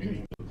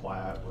 Meeting the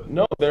Platte.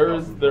 No,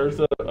 there's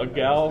a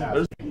gal.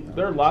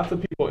 There are lots of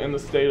people in the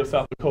state of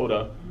South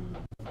Dakota.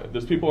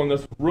 There's people in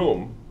this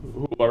room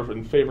who are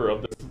in favor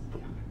of this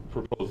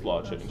proposed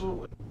law change.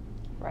 Absolutely.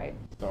 Right.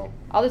 So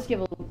I'll just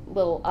give a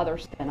little other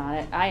spin on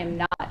it.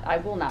 I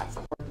will not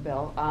support the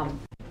bill.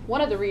 One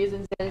of the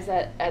reasons is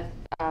that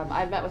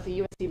I met with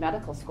the USC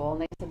Medical School,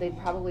 and they said they'd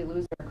probably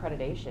lose their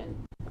accreditation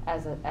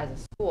as a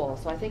school.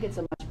 So I think it's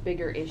a much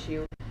bigger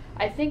issue.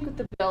 I think what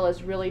the bill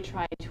is really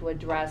trying to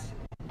address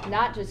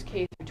not just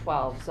K through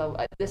 12. So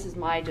this is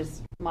my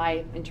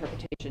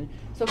interpretation.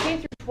 So K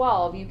through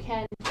 12, you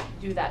can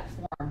do that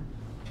form.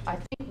 I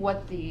think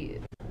what the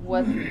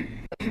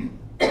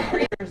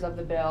creators of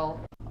the bill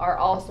are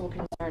also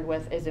concerned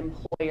with is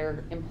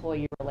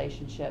employer-employee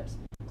relationships.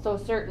 So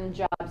certain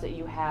jobs that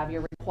you have,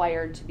 you're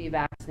required to be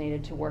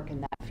vaccinated to work in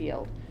that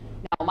field.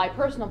 Now, my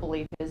personal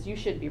belief is you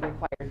should be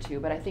required to,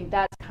 but I think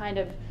that's kind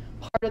of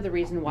part of the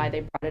reason why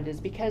they brought it is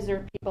because there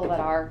are people that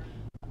are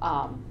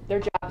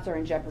their jobs are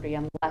in jeopardy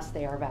unless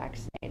they are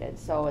vaccinated.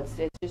 So it's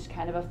just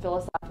kind of a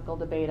philosophical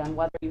debate on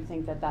whether you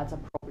think that that's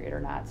appropriate or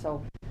not.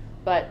 So,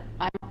 but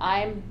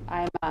I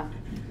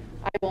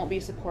won't be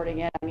supporting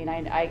it. I mean,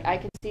 I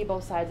can see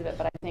both sides of it,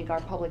 but I think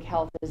our public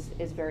health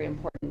is very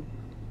important.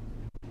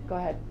 Go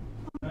ahead.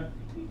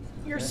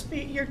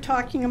 You're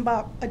talking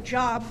about a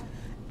job,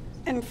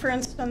 and for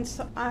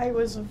instance, I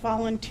was a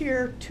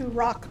volunteer to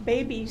rock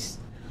babies.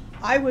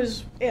 I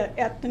was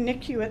at the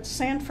NICU at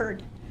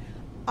Sanford.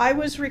 I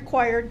was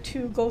required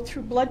to go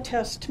through blood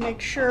tests to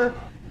make sure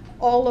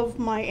all of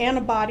my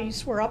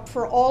antibodies were up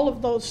for all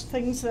of those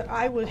things that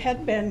I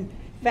had been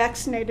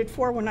vaccinated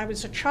for when I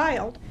was a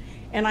child.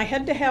 And I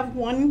had to have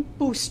one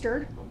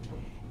booster,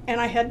 and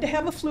I had to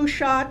have a flu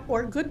shot,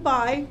 or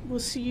goodbye, we'll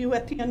see you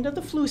at the end of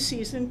the flu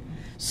season.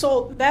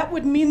 So that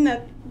would mean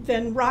that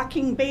then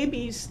rocking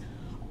babies,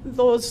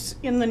 those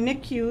in the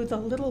NICU, the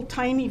little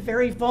tiny,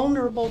 very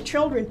vulnerable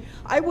children,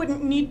 I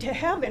wouldn't need to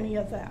have any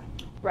of that.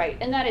 Right,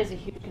 and that is a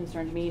huge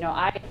concern to me. You know,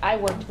 I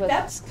worked with...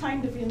 That's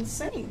kind of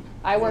insane.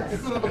 I worked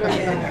with children.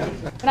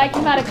 When I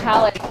came out of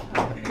college,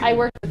 I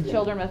worked with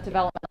children with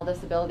developmental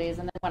disabilities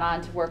and then went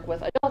on to work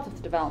with adults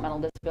with developmental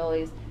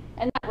disabilities.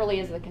 And that really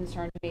is a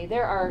concern to me.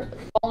 There are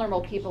vulnerable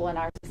people in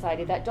our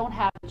society that don't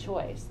have a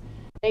choice.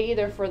 They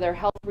either, for their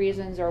health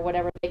reasons or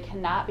whatever, they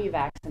cannot be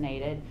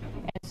vaccinated.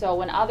 And so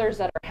when others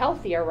that are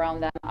healthy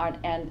around them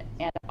and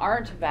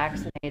aren't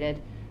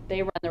vaccinated,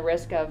 they run the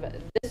risk of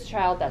this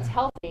child that's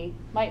healthy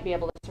might be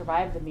able to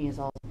survive the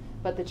measles,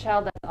 but the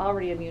child that's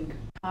already immune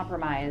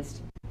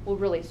compromised will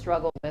really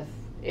struggle with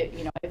it,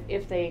 you know,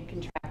 if they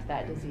contract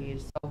that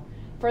disease. So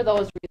for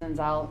those reasons,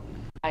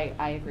 I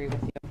agree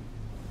with you.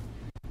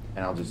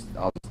 And I'll just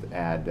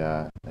add,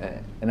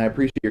 and I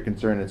appreciate your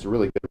concern. It's a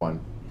really good one.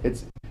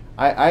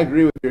 I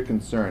agree with your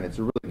concern. It's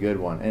a really good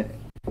one,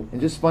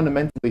 and just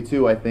fundamentally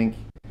too, I think,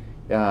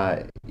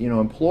 you know,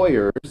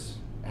 employers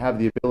have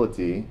the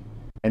ability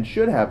and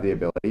should have the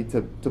ability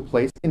to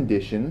place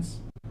conditions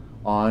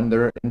on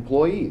their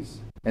employees.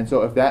 And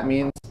so if that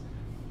means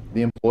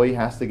the employee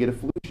has to get a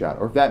flu shot,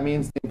 or if that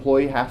means the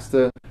employee has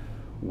to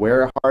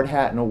wear a hard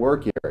hat in a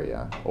work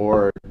area,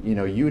 or, you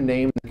know, you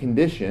name the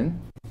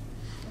condition,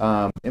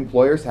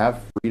 employers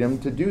have freedom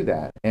to do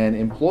that. And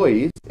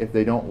employees, if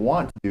they don't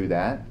want to do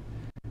that,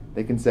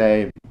 they can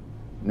say,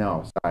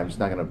 no, sorry, I'm just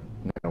not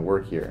gonna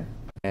work here.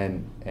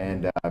 And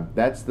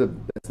that's the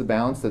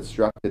balance that's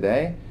struck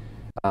today.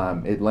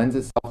 It lends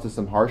itself to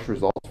some harsh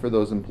results for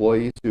those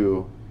employees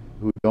who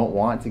don't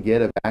want to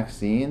get a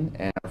vaccine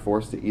and are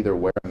forced to either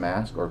wear a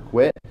mask or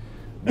quit.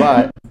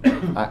 But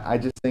I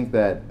just think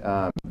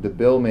that the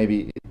bill,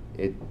 maybe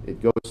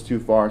it goes too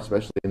far,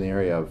 especially in the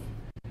area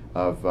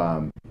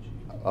of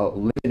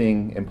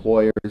limiting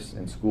employers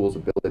and schools'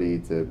 ability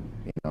to,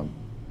 you know,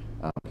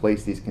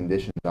 place these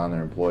conditions on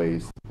their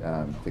employees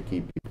to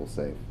keep people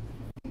safe.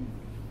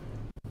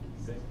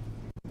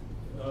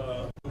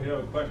 We have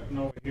a question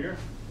over here.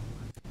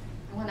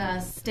 I want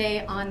to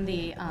stay on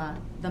the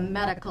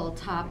medical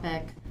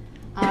topic.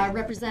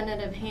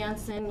 Representative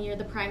Hansen, you're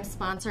the prime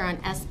sponsor on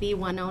SB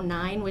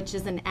 109, which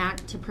is an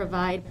act to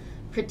provide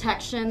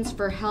protections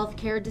for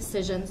healthcare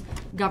decisions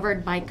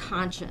governed by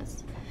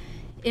conscience.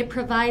 It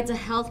provides a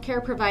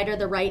healthcare provider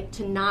the right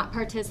to not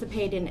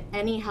participate in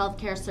any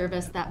healthcare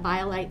service that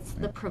violates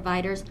the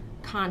provider's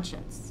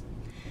conscience.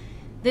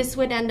 This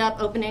would end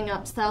up opening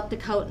up South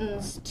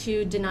Dakotans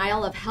to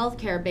denial of health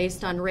care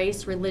based on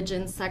race,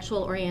 religion,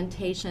 sexual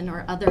orientation,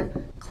 or other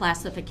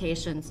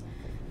classifications.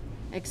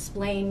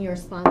 Explain your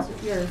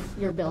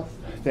bill.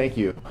 Thank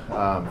you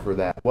for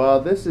that. Well,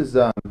 this is,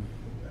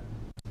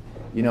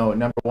 you know,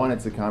 number one,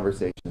 it's a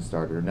conversation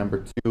starter.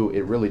 Number two,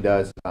 it really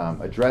does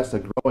address a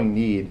growing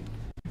need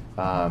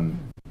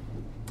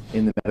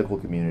in the medical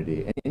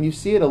community. And you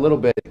see it a little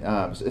bit,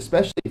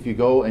 especially if you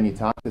go and you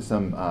talk to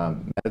some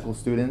medical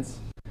students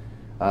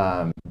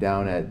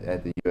down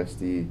at the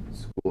USD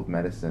School of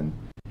Medicine,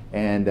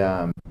 and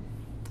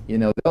you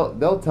know,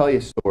 they'll tell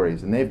you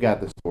stories, and they've got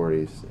the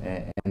stories,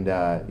 and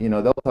you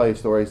know, they'll tell you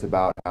stories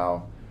about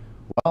how,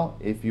 well,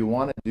 if you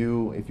want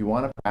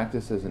to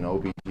practice as an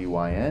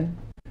OBGYN,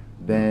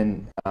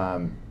 then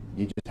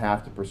you just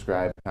have to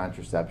prescribe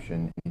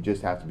contraception. You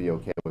just have to be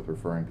okay with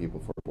referring people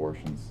for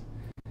abortions,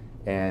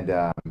 and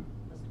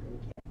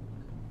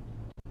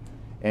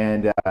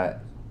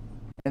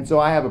so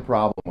I have a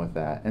problem with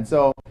that. And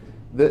so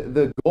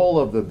the goal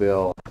of the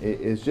bill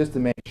is just to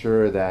make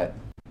sure that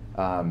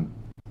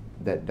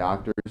that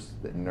doctors,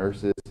 that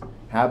nurses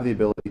have the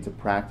ability to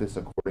practice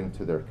according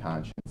to their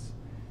conscience,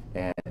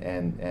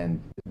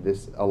 and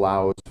this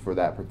allows for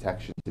that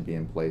protection to be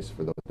in place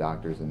for those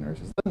doctors and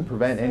nurses. It doesn't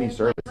prevent any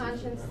services. My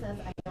conscience says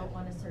I don't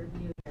want to serve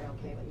you. You're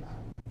okay with that?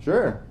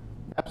 Sure,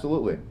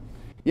 absolutely.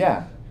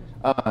 Yeah,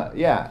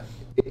 yeah.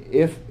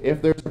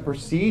 If there's a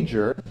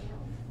procedure.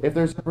 If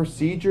there's a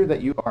procedure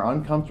that you are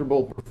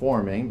uncomfortable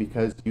performing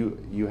because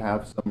you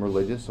have some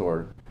religious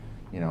or,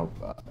 you know,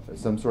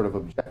 some sort of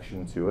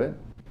objection to it,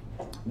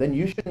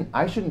 then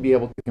I shouldn't be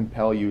able to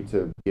compel you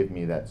to give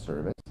me that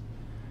service.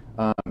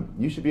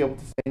 You should be able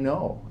to say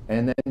no,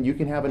 and then you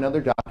can have another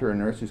doctor or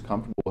nurse who's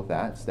comfortable with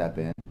that step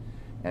in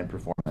and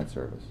perform that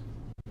service.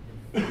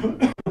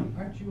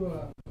 Aren't you, you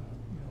know,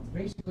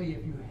 basically,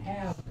 if you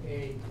have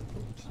a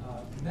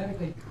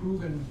medically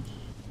proven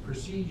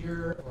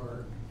procedure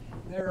or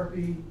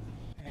therapy,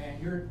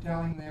 and you're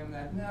telling them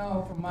that,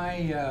 no, from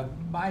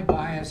my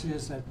bias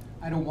is that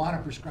I don't want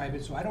to prescribe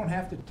it, so I don't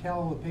have to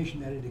tell the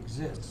patient that it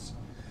exists.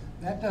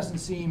 That doesn't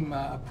seem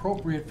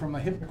appropriate from a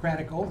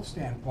Hippocratic Oath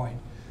standpoint,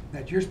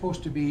 that you're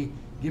supposed to be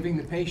giving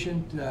the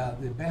patient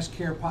the best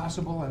care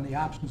possible and the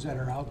options that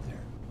are out there.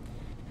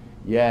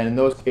 Yeah, and in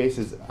those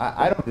cases,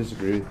 I don't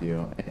disagree with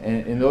you.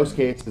 And in those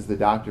cases, the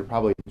doctor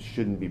probably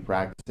shouldn't be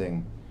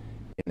practicing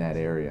in that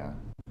area.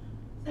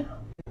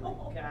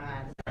 Oh,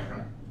 God.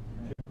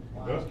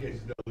 In those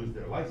cases, they'll lose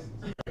their license.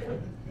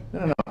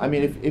 No. I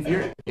mean,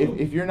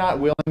 if you're not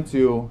willing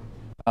to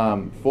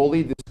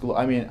fully disclose,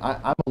 I mean,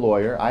 I'm a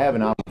lawyer. I have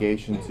an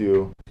obligation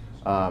to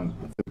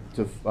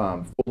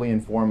fully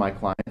inform my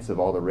clients of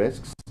all the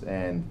risks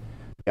and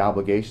the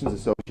obligations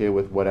associated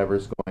with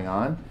whatever's going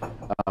on.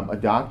 A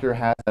doctor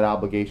has that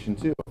obligation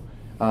too.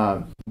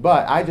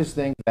 But I just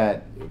think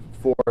that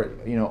for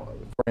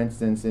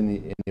instance,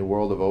 in the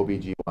world of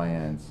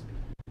OBGYNs,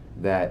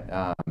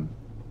 that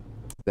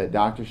that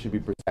doctors should be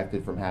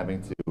protected from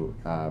having to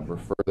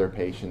refer their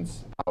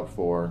patients out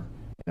for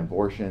an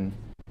abortion.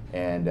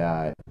 And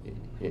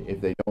if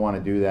they don't want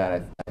to do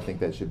that, I think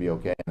that should be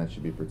okay and that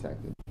should be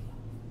protected.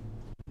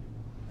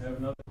 I have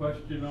another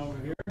question over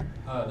here.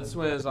 This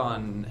one is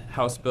on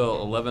House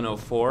Bill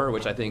 1104,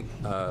 which I think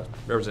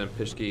Representative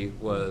Pischke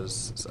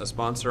was a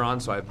sponsor on,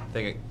 so I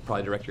think I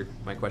probably direct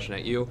my question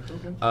at you.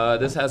 Okay.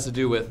 This has to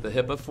do with the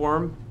HIPAA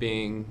form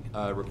being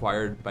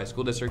required by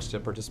school districts to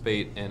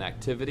participate in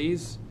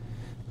activities.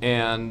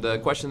 And the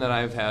question that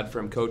I've had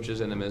from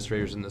coaches and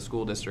administrators in the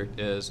school district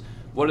is,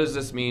 what does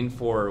this mean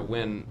for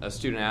when a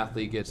student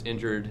athlete gets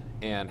injured,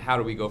 and how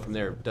do we go from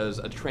there? Does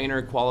a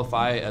trainer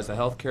qualify as a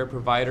healthcare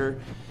provider?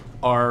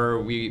 Are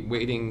we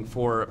waiting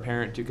for a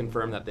parent to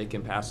confirm that they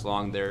can pass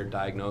along their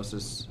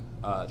diagnosis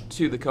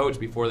to the coach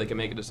before they can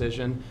make a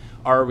decision?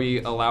 Are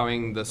we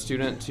allowing the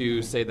student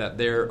to say that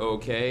they're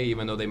okay,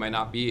 even though they might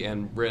not be,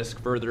 and risk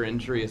further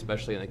injury,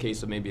 especially in the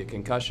case of maybe a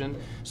concussion?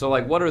 So,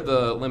 like, what are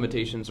the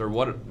limitations, or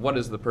what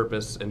is the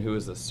purpose, and who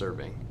is this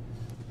serving?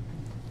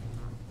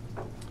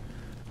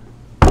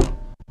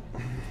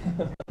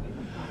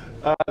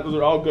 Those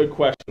are all good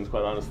questions,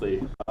 quite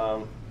honestly.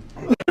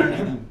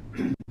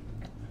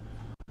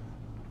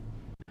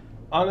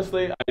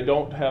 Honestly, I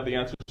don't have the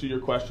answers to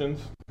your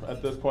questions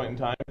at this point in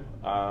time.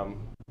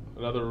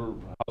 Another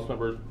House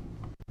member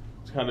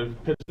kind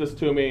of pitched this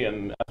to me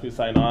and asked me to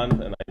sign on,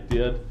 and I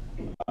did.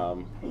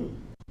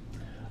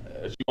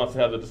 She wants to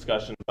have the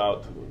discussion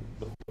about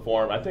the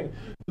form. I think,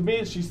 to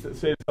me, she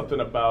said something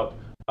about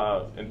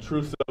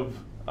intrusive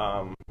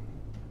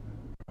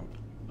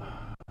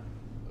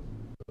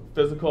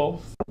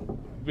physicals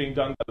being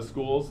done by the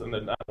schools, and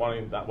then not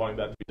wanting that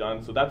to be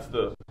done. So that's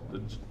the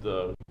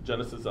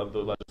genesis of the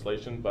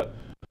legislation. But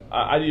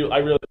I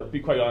really, to be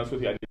quite honest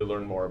with you, I need to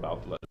learn more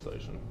about the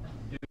legislation.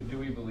 Do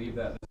we believe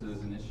that this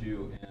is an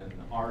issue in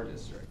our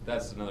district?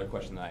 That's another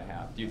question that I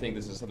have. Do you think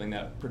this is something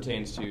that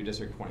pertains to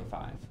District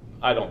 25?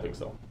 I don't think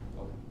so.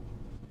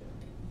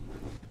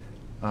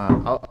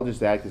 I'll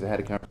just add, because I had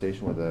a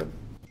conversation with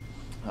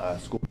a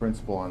school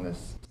principal on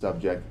this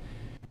subject.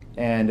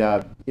 And,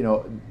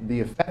 the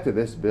effect of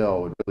this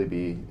bill would really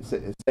be,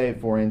 say,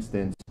 for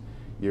instance,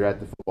 you're at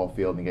the football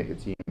field and you get your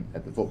team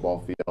at the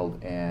football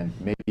field, and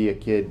maybe a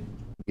kid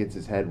gets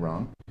his head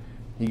wrong.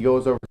 He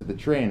goes over to the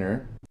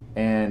trainer,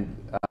 and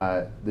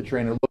the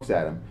trainer looks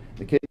at him.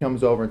 The kid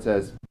comes over and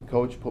says,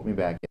 "Coach, put me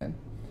back in."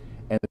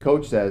 And the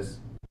coach says,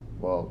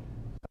 "Well,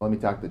 let me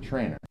talk to the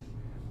trainer."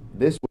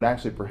 This would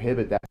actually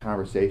prohibit that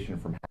conversation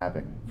from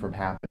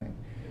happening.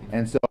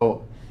 And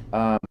so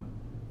I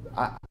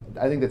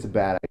think that's a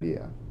bad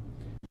idea.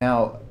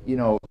 Now,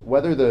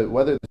 whether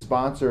the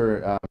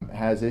sponsor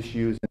has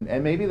issues,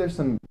 and maybe there's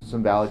some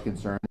valid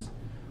concerns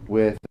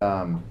with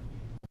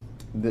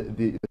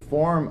the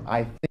form.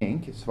 I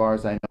think, as far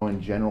as I know,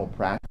 in general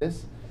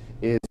practice,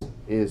 is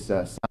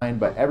signed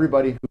by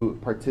everybody who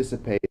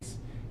participates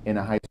in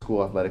a high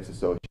school athletics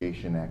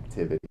association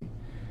activity.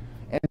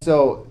 And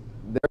so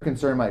their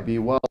concern might be,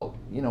 well,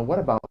 what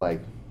about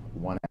like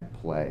one-act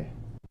play?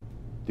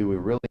 Do we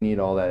really need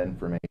all that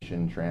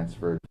information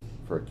transferred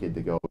for a kid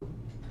to go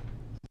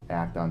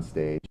act on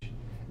stage?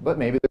 But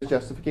maybe there's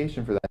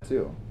justification for that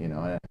too, and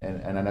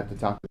I'd have to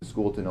talk to the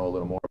school to know a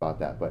little more about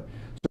that. But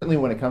certainly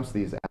when it comes to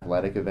these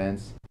athletic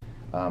events,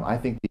 I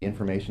think the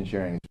information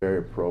sharing is very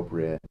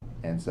appropriate.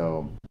 And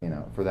so,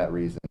 for that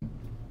reason,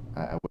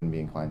 I wouldn't be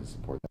inclined to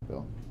support that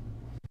bill.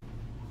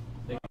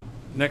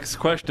 Next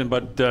question,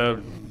 but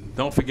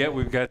don't forget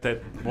we've got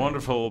that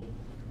wonderful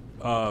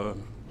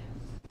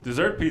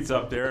dessert pizza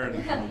up there,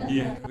 and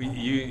you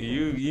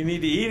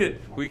need to eat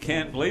it. We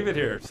can't leave it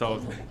here,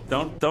 so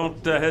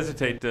don't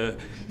hesitate to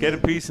get a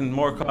piece and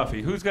more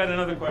coffee. Who's got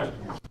another question?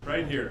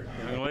 Right here,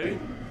 young lady.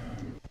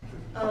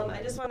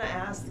 I just want to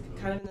ask,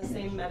 kind of in the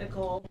same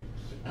medical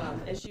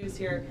issues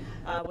here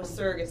with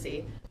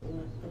surrogacy.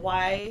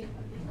 Why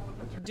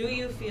do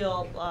you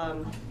feel?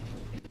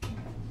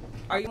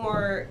 Are you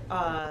more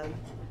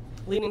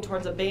leaning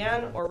towards a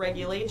ban or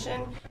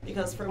regulation?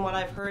 Because from what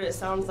I've heard, it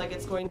sounds like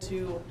it's going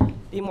to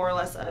be more or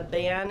less a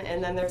ban,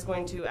 and then there's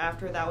going to,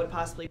 after that would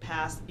possibly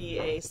pass, be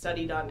a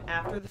study done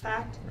after the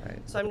fact.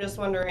 Right. So I'm just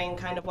wondering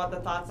kind of what the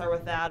thoughts are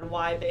with that,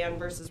 why ban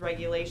versus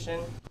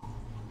regulation.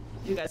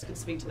 If you guys could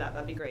speak to that,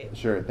 that'd be great.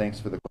 Sure. Thanks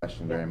for the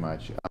question very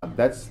much.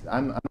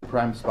 I'm a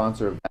prime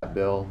sponsor of that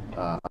bill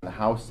on the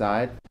House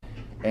side,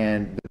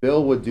 and the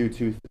bill would do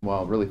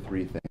really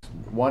three things.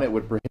 One, it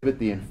would prohibit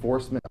the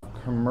enforcement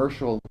of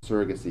commercial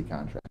surrogacy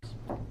contracts.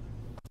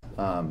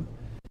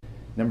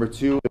 Number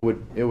two,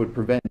 it would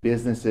prevent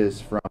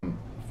businesses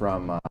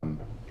from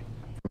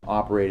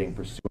operating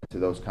pursuant to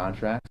those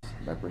contracts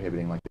by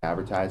prohibiting like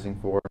advertising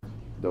for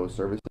those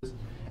services.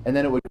 And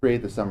then it would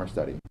create the summer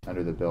study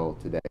under the bill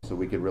today, so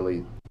we could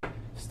really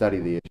study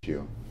the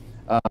issue.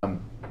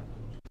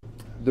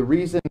 The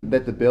reason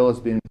that the bill has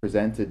been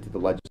presented to the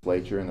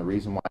legislature, and the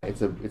reason why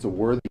it's a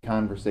worthy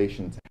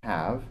conversation to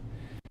have,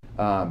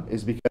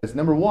 is because,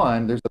 number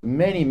one, there's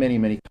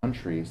many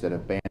countries that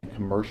have banned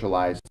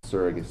commercialized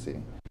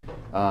surrogacy.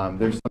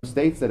 There's some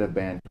states that have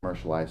banned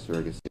commercialized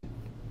surrogacy.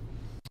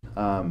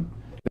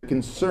 The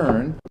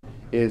concern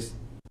is,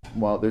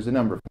 well, there's a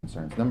number of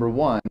concerns. Number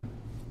one,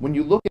 when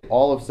you look at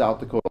all of South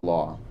Dakota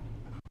law,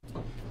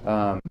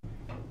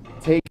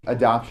 take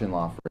adoption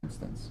law, for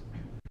instance.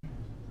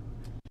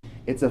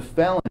 It's a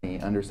felony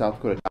under South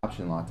Dakota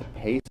adoption law to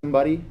pay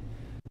somebody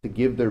to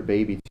give their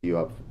baby to you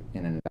up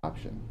in an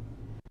adoption.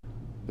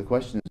 The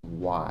question is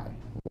why?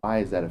 Why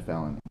is that a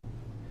felony?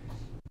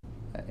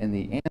 And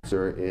the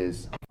answer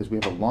is because we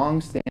have a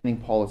long-standing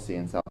policy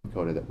in South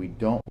Dakota that we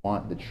don't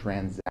want the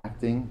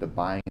transacting, the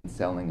buying and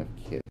selling of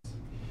kids.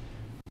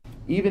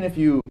 Even if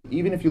you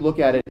look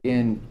at it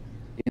in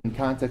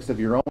context of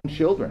your own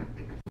children,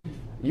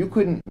 you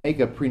couldn't make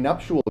a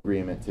prenuptial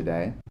agreement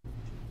today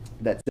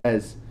that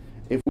says,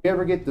 if we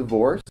ever get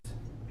divorced,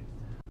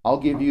 I'll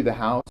give you the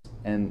house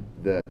and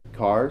the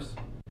cars,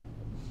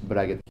 but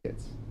I get the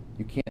kids.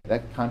 You can't.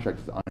 That contract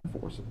is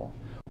unenforceable.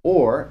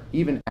 Or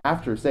even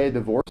after, say, a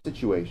divorce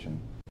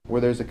situation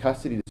where there's a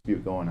custody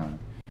dispute going on,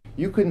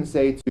 you couldn't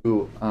say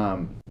to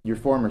your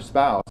former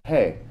spouse,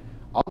 "Hey,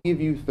 I'll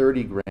give you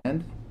 30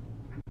 grand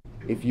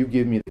if you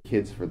give me the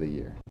kids for the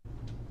year."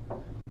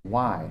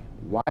 Why?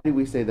 Why do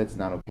we say that's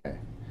not okay?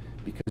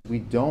 Because we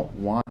don't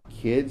want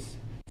kids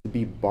to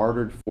be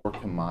bartered for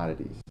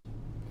commodities.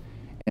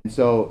 And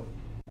so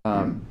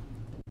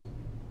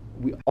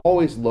we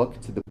always look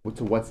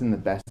to what's in the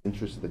best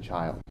interest of the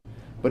child.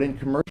 But in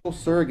commercial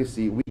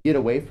surrogacy, we get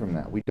away from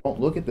that. We don't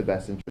look at the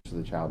best interest of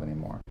the child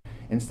anymore.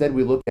 Instead,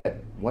 we look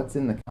at what's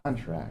in the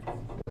contract.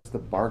 What's the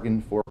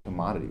bargain for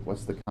commodity?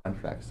 What's the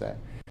contract say?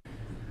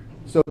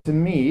 So to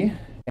me,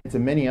 and to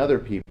many other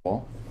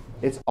people,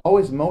 it's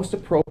always most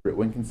appropriate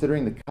when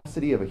considering the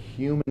custody of a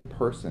human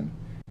person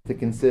to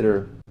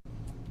consider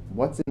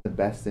what's in the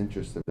best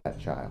interest of that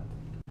child.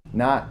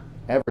 Not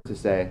ever to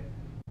say,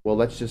 well,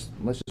 let's just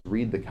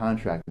read the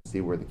contract and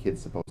see where the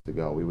kid's supposed to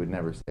go. We would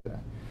never say that.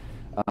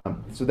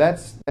 So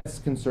that's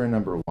concern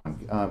number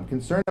one.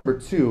 Concern number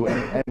two,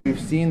 and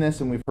we've seen this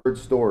and we've heard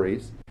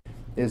stories,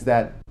 is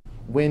that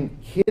when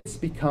kids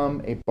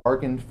become a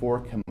bargain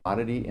for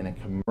commodity in a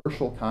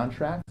commercial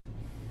contract,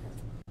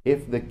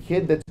 if the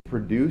kid that's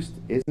produced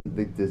isn't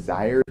the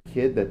desired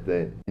kid that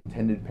the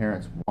intended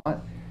parents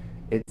want,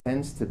 it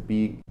tends to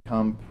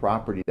become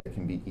property that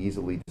can be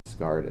easily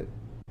discarded.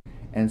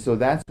 And so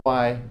that's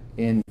why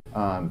in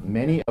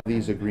many of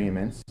these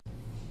agreements,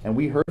 and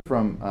we heard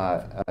from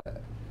a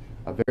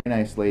very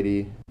nice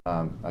lady,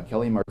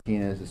 Kelly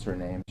Martinez is her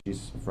name.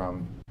 She's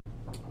from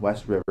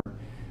West River.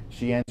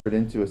 She entered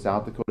into a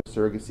South Dakota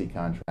surrogacy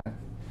contract,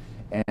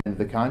 and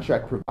the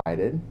contract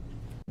provided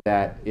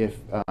that if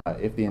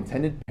the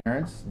intended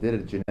parents did a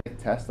genetic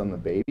test on the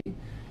baby,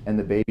 and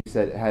the baby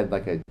said it had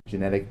like a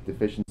genetic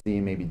deficiency,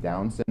 maybe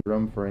Down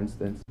syndrome, for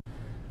instance,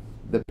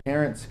 the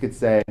parents could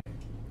say,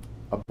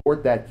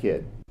 abort that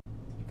kid.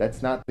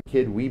 That's not the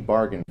kid we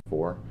bargained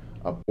for.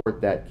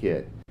 Abort that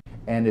kid.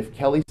 And if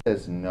Kelly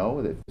says no,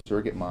 if the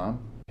surrogate mom,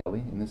 Kelly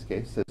in this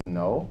case, says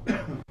no,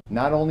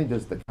 not only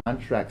does the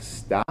contract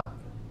stop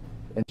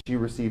and she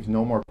receives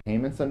no more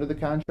payments under the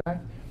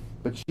contract,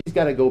 but she's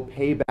got to go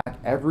pay back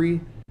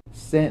every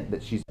cent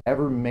that she's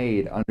ever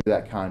made under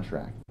that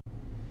contract.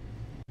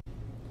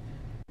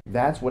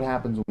 That's what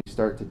happens when we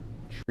start to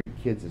treat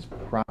kids as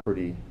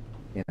property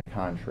in a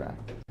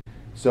contract.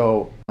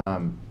 So,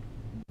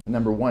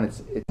 number one,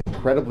 it's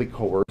incredibly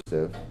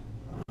coercive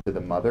to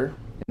the mother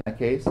in that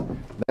case.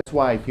 That's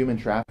why human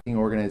trafficking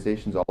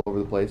organizations all over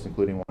the place,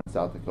 including one in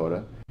South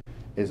Dakota,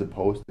 is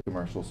opposed to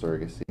commercial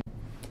surrogacy.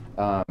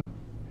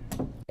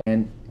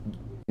 And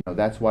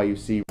that's why you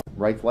see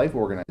Right to Life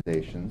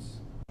organizations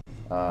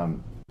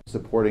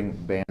supporting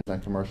bans on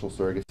commercial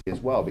surrogacy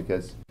as well,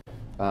 because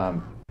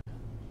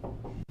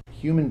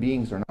human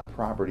beings are not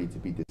property to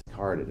be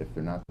discarded if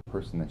they're not the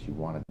person that you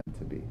wanted them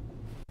to be.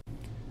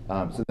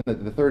 So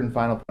then the third and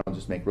final point I'll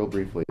just make real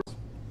briefly is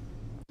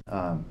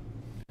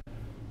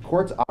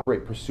courts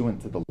operate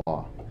pursuant to the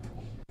law.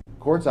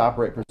 Courts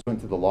operate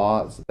pursuant to the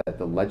laws that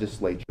the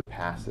legislature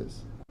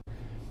passes.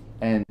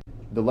 And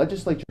the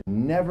legislature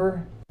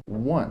never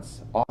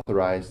once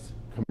authorized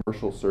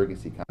commercial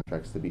surrogacy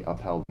contracts to be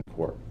upheld in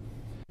court.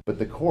 But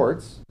the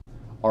courts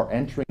are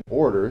entering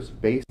orders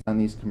based on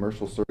these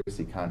commercial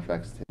surrogacy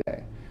contracts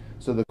today.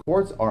 So the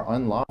courts are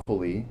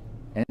unlawfully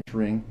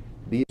entering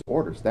these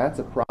orders. That's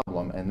a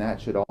problem, and that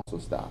should also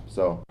stop.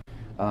 So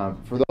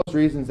for those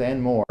reasons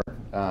and more,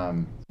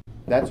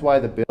 that's why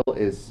the bill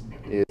is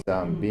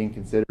being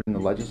considered in the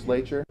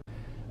legislature.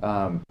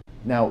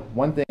 Now,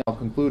 one thing I'll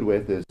conclude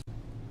with is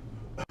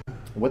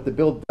what the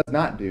bill does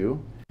not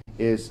do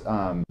is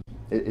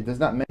it does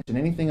not mention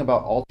anything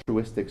about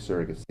altruistic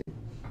surrogacy.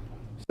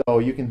 So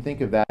you can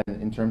think of that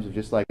in terms of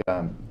just like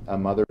a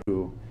mother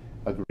who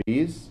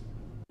agrees,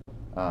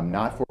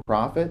 not for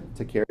profit,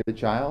 to carry the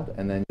child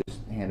and then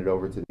just hand it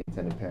over to the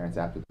intended parents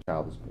after the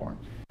child is born.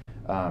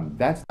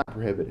 That's not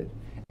prohibited.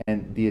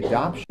 And the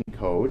adoption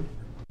code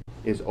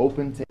is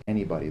open to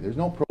anybody. There's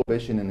no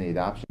prohibition in the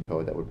adoption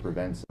code that would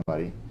prevent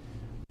somebody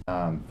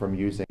from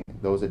using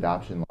those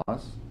adoption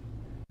laws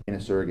in a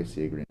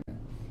surrogacy agreement.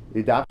 The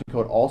adoption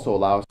code also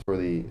allows for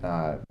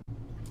the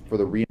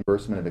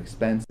reimbursement of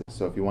expenses.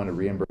 So if you want to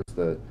reimburse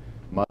the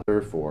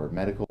mother for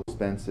medical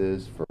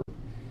expenses, for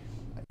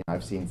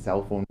I've seen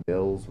cell phone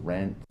bills,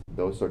 rent,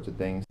 those sorts of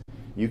things,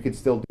 you could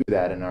still do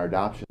that in our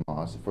adoption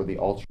laws for the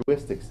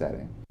altruistic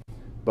setting.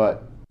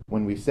 But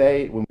when we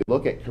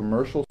look at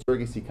commercial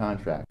surrogacy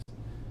contracts,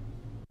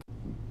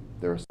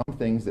 there are some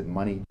things that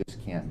money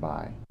just can't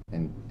buy,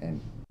 and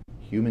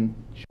human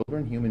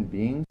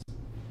beings,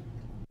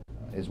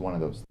 is one of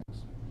those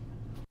things.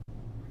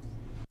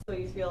 So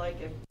you feel like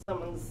if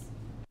someone's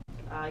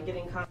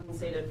getting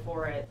compensated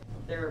for it,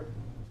 they're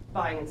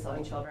buying and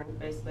selling children,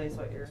 basically, is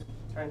what you're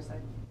trying to say?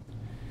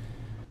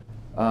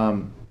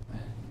 I'm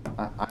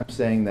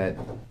saying that,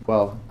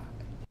 well,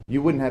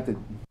 you wouldn't have to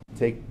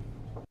take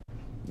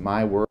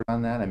my word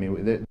on that. I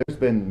mean, there's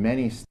been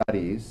many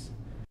studies.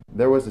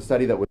 There was a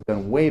study that was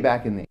done way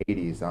back in the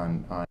 80s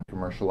on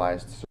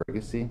commercialized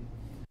surrogacy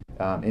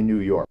in New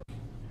York.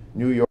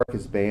 New York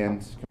has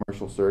banned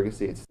commercial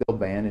surrogacy. It's still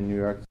banned in New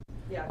York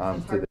It's to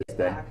hard to this get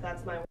day. back.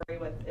 That's my worry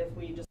with if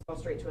we just go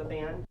straight to a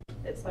ban.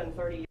 It's been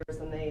 30 years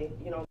and they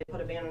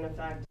put a ban in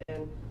effect,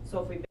 and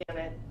so if we ban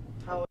it,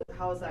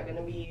 how is that going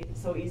to be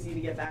so easy to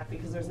get back?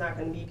 Because there's not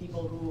going to be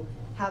people who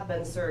have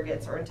been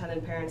surrogates or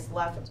intended parents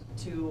left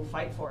to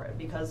fight for it,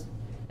 because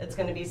it's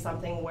going to be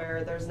something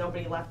where there's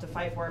nobody left to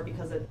fight for it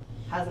because it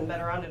hasn't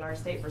been around in our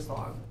state for so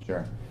long.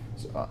 Sure.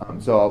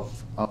 So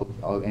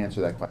I'll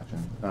answer that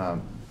question.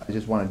 I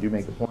just want to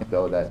make the point,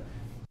 though, that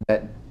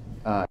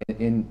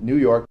in New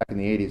York back in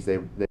the 80s, they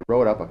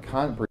wrote up a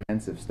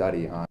comprehensive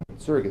study on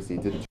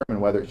surrogacy to determine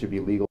whether it should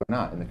be legal or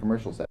not in the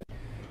commercial setting.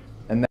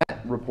 And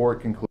that report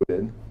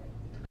concluded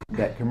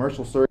that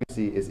commercial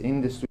surrogacy is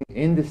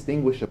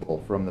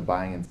indistinguishable from the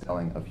buying and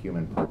selling of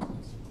human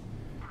persons.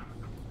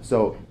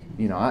 So,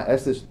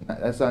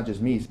 that's not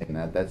just me saying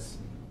that. That's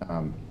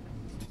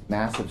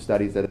massive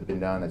studies that have been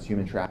done. That's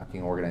human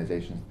trafficking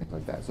organizations, things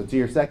like that. So to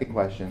your second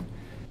question,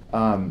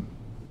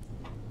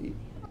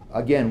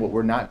 again, what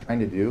we're not trying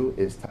to do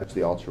is touch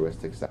the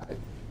altruistic side.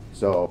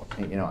 So,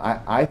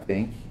 I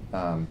think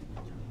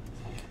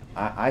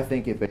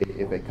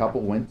if a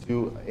couple went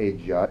to a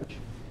judge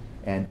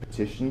and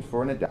petitioned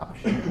for an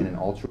adoption in an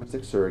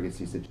altruistic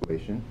surrogacy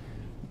situation,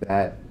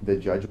 that the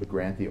judge would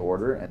grant the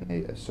order and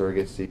the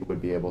surrogacy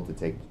would be able to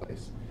take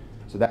place.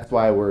 So that's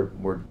why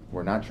we're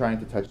not trying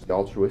to touch the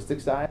altruistic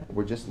side.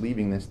 We're just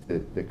leaving this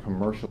to the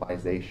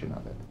commercialization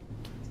of it.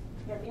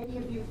 Have any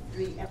of you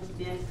three ever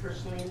been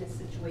personally in this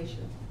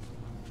situation?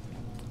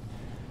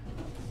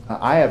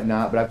 I have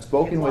not, but I've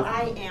spoken with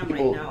I am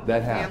people right now,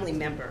 that have. family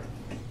member.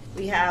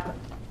 We have a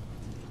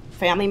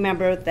family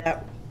member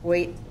that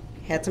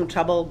had some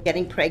trouble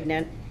getting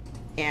pregnant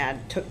and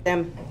took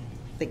them,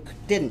 they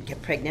didn't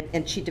get pregnant,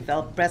 and she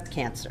developed breast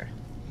cancer.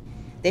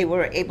 They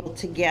were able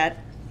to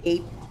get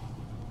 8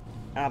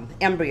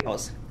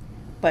 embryos,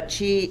 but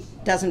she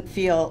doesn't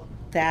feel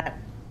that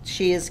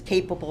she is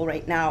capable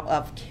right now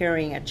of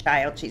carrying a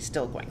child. She's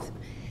still going through.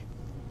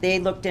 They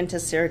looked into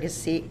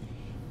surrogacy.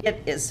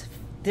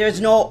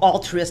 There's no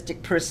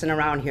altruistic person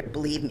around here,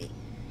 believe me.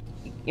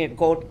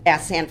 Go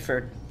ask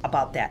Sanford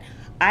about that.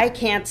 I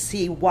can't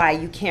see why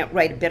you can't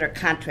write a better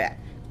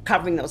contract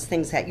covering those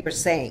things that you're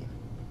saying.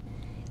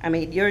 I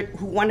mean,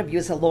 one of you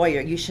is a lawyer,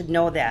 you should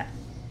know that.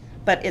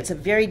 But it's a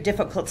very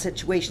difficult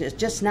situation. It's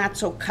just not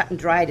so cut and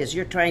dried as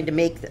you're trying to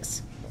make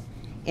this.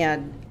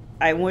 And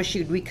I wish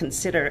you'd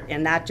reconsider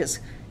and not just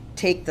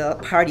take the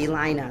party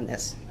line on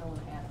this.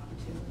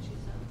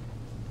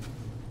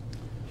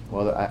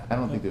 Well, I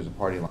don't think there's a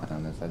party line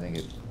on this. I think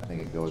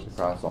it goes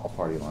across all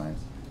party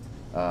lines.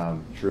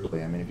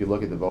 Truly, I mean, if you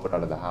look at the vote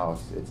out of the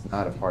House, it's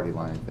not a party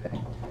line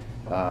thing.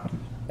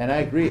 And I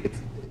agree.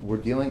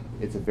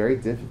 It's a very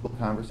difficult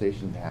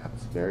conversation to have.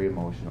 It's very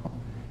emotional.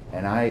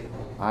 And I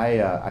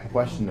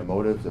question the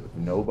motives of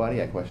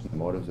nobody. I question the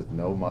motives of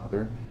no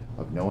mother,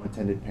 of no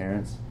intended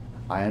parents.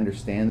 I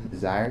understand the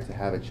desire to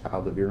have a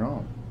child of your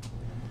own.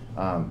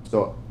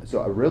 So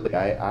really,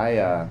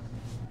 I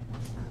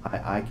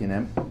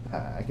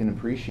can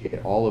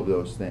appreciate all of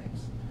those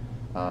things.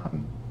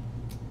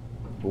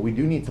 But we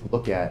do need to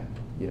look at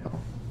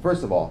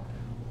First of all,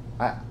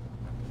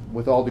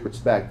 with all due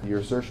respect, your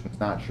assertion is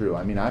not true.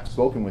 I mean, I've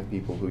spoken with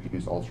people who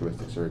use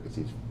altruistic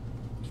surrogacies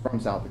from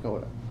South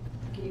Dakota.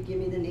 Can you give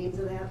me the names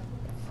of that?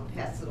 I'll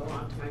pass it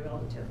along to my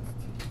relative.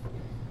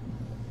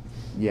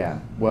 Yeah,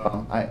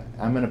 well,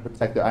 I'm going to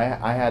protect their,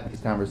 I had these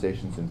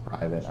conversations in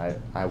private.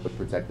 I would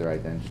protect their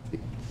identity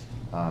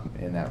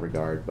in that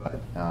regard,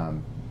 but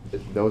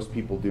those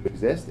people do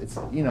exist. It's,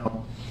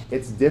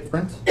 it's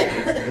different.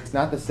 It's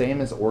not the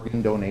same as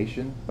organ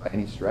donation by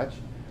any stretch,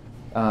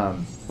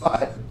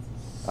 but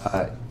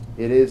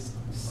it is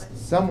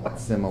somewhat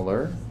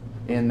similar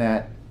in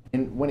that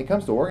when it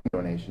comes to organ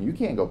donation, you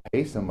can't go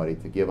pay somebody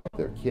to give up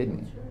their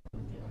kidney.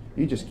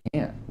 You just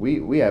can't.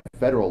 We have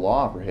federal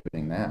law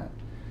prohibiting that.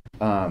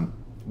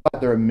 But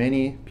there are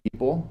many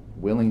people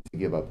willing to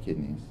give up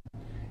kidneys,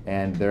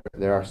 and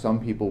there are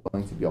some people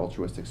willing to be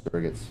altruistic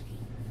surrogates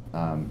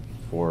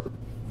for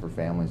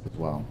families as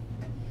well.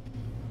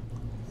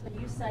 So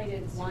you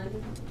cited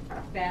one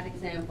bad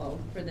example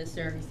for the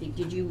surrogacy.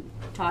 Did you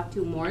talk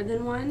to more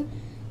than one?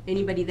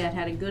 Anybody that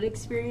had a good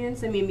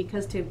experience? I mean,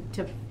 because to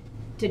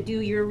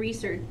do your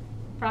research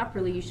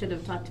properly, you should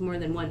have talked to more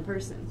than one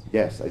person.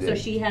 Yes, I did. So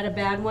she had a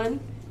bad one.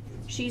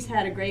 She's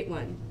had a great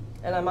one.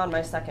 And I'm on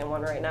my second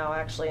one right now,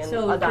 actually. And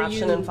So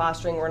adoption and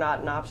fostering were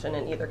not an option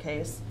in either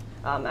case.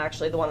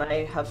 Actually, the one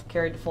I have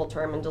carried to full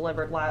term and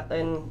delivered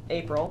in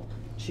April,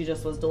 she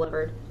just was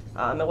delivered.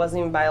 It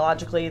wasn't even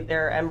biologically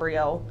their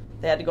embryo.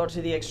 They had to go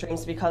to the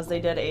extremes because they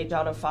did age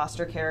out of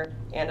foster care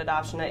and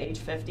adoption at age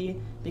 50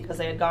 because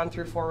they had gone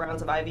through 4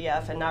 rounds of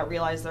IVF and not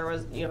realized there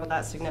was,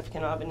 that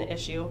significant of an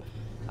issue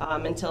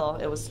until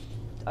it was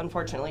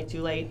unfortunately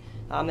too late.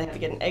 They had to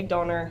get an egg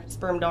donor,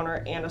 sperm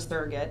donor, and a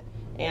surrogate.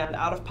 And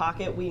out of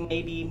pocket, we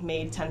maybe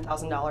made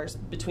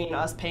 $10,000 between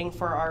us paying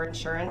for our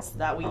insurance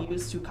that we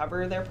used to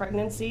cover their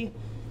pregnancy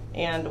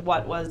and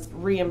what was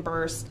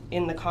reimbursed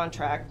in the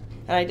contract.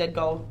 And I did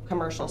go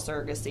commercial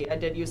surrogacy. I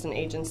did use an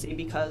agency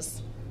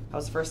because I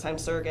was a first-time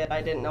surrogate.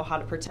 I didn't know how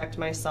to protect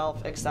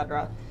myself,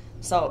 etc.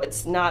 So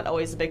it's not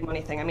always a big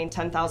money thing. I mean,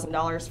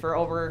 $10,000 for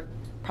over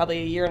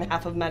probably 1.5 years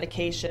of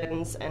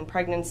medications and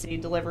pregnancy,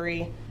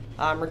 delivery,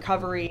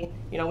 recovery.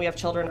 We have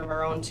children of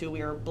our own too.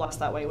 We were blessed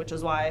that way, which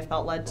is why I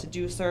felt led to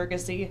do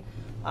surrogacy.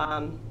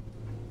 I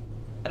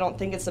don't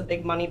think it's a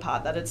big money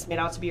pot that it's made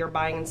out to be, or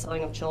buying and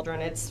selling of children.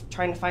 It's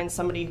trying to find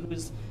somebody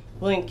who's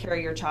willing to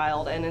carry your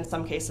child, and in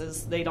some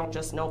cases they don't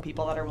just know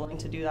people that are willing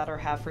to do that or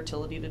have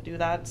fertility to do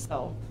that.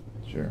 So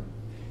sure.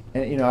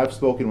 And I've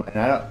spoken, and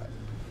I don't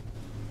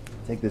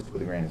take this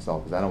with a grain of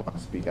salt because I don't want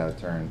to speak out of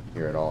turn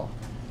here at all.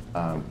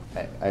 I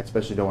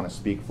especially don't want to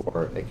speak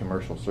for a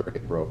commercial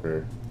surrogate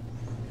broker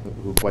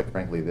who quite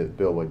frankly, the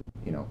bill would,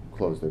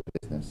 close their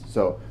business.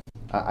 So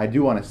I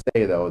do want to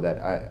say, though,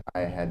 that I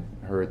had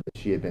heard that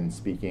she had been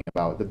speaking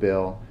about the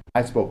bill.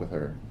 I spoke with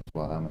her as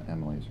well,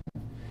 Emily's.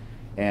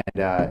 And,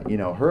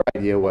 her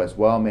idea was,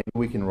 well, maybe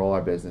we can roll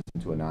our business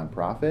into a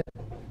nonprofit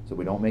so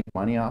we don't make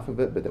money off of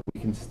it, but that we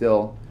can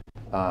still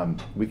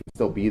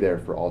be there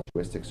for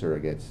altruistic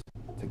surrogates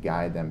to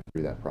guide them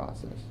through that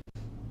process.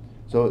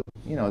 So,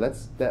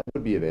 that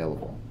would be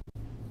available.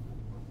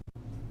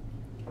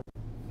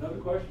 Another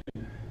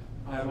question.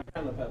 I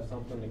kind of have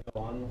something to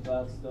go on with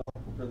that still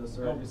for the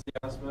surrogacy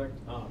aspect.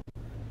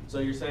 So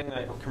you're saying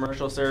that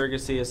commercial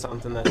surrogacy is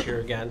something that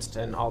you're against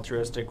and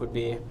altruistic would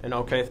be an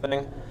okay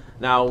thing.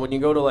 Now, when you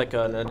go to like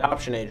an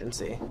adoption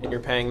agency and you're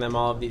paying them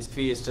all of these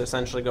fees to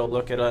essentially go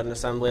look at an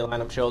assembly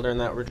line of children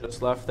that were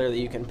just left there, that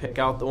you can pick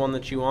out the one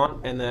that you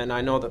want, and then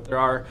I know that there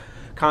are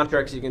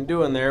contracts you can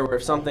do in there where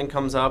if something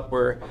comes up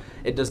where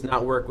it does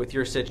not work with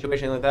your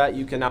situation like that,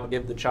 you can now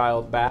give the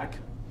child back.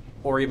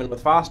 Or even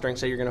with fostering,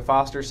 say you're going to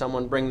foster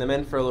someone, bring them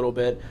in for a little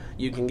bit,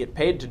 you can get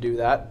paid to do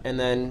that, and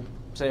then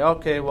say,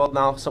 okay, well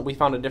now we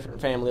found a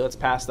different family, let's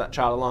pass that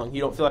child along.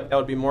 You don't feel like that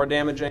would be more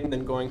damaging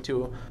than going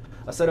to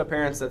a set of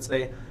parents that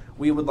say,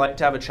 we would like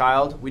to have a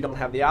child, we don't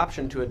have the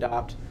option to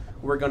adopt,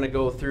 we're going to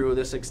go through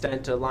this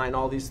extent to line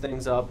all these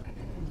things up,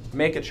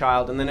 make a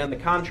child, and then in the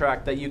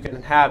contract that you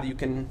can have, you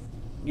can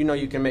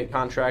make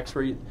contracts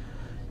where,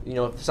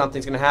 if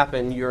something's going to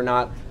happen, you're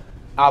not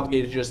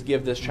obligated to just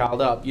give this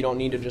child up. You don't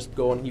need to just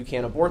go and you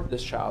can't abort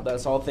this child.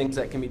 That's all things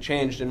that can be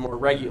changed and more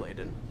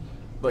regulated.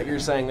 But you're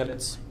saying that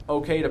it's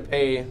okay to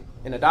pay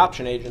an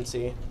adoption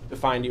agency to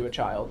find you a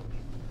child,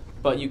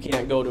 but you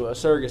can't go to a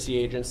surrogacy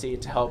agency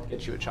to help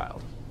get you a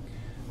child.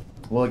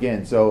 Well,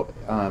 again, so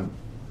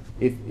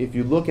if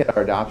you look at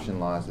our adoption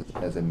laws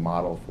as a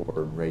model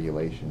for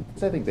regulation,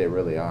 because I think they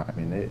really are. I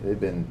mean, they've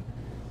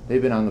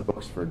been on the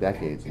books for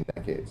decades and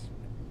decades,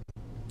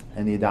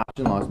 and the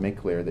adoption laws make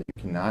clear that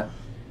you cannot.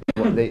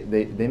 Well, they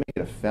make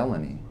it a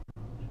felony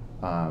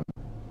to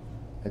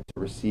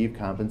receive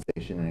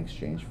compensation in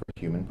exchange for a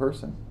human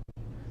person,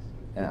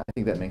 and I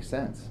think that makes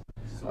sense.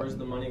 So where's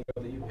the money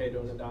go that you pay to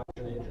an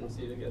adoption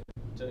agency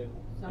to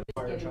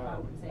acquire a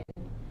child?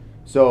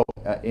 So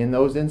in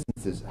those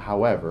instances,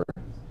 however,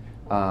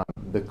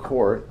 the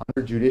court,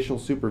 under judicial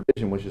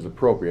supervision, which is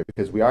appropriate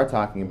because we are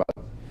talking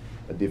about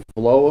the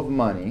flow of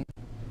money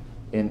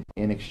in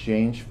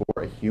exchange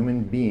for a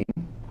human being,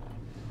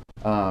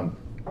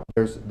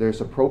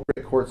 there's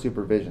appropriate court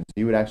supervision. So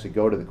you would actually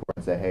go to the court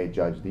and say, hey,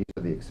 judge, these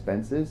are the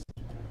expenses.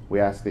 We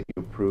ask that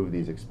you approve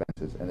these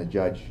expenses. And the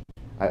judge,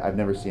 I've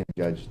never seen a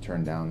judge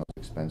turn down those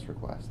expense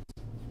requests.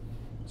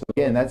 So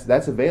again,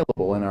 that's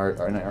available in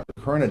our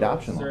current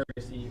adoption law.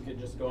 Surrogacy, you could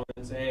just go in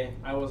and say, hey,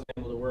 I wasn't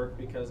able to work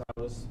because I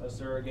was a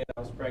surrogate, I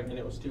was pregnant,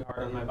 it was too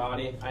hard on my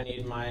body, I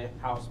need my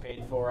house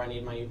paid for, I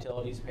need my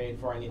utilities paid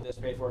for, I need this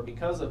paid for.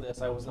 Because of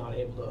this, I was not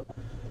able to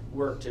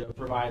work to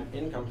provide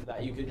income for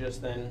that. You could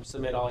just then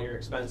submit all your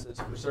expenses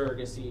for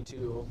surrogacy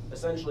to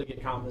essentially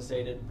get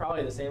compensated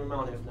probably the same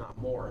amount, if not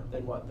more,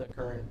 than what the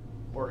current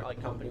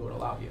company would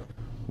allow you.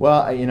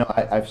 Well,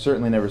 I've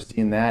certainly never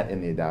seen that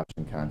in the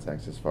adoption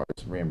context as far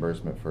as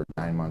reimbursement for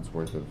 9 months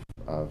worth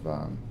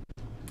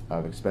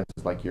of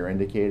expenses like you're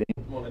indicating.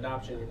 Well, in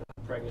adoption, you're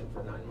not pregnant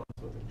for 9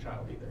 months with a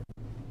child either.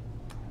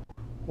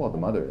 Well, the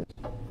mother is.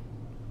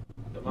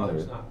 The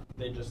mother's not.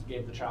 They just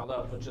gave the child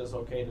up, which is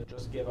okay to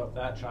just give up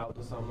that child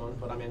to someone.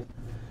 But I mean,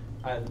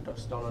 I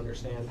just don't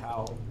understand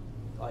how,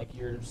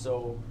 you're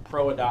so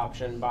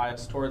pro-adoption,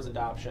 biased towards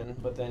adoption,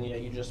 but then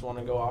you just want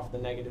to go off the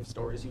negative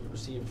stories you've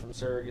received from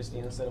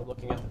surrogacy instead of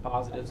looking at the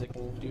positives it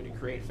can do to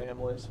create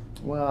families.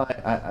 Well,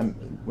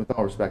 I'm with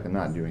all respect, I'm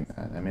not doing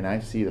that. I mean, I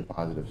see the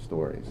positive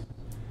stories,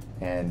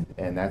 and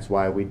that's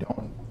why we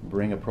don't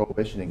bring a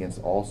prohibition against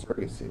all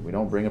surrogacy. We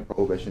don't bring a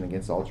prohibition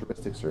against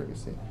altruistic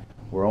surrogacy.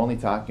 We're only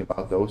talking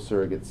about those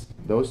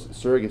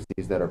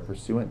surrogacies that are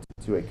pursuant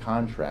to a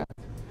contract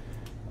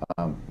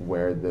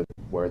where the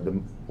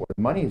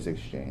money is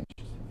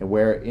exchanged, and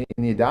where in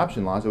the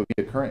adoption laws it would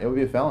be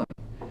a felony.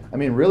 I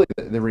mean, really,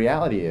 the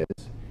reality is,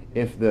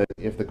 if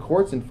the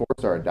courts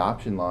enforce our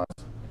adoption laws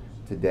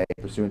today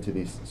pursuant to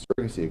these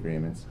surrogacy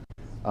agreements,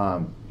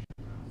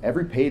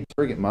 every paid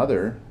surrogate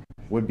mother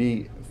would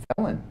be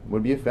a felon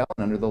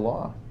under the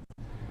law.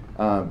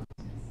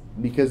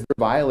 Because they're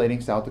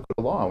violating South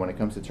Dakota law when it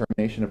comes to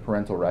termination of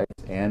parental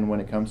rights and when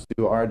it comes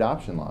to our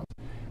adoption laws.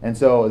 And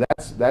so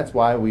that's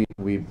why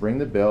we bring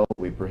the bill,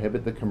 we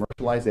prohibit the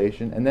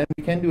commercialization, and then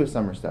we can do a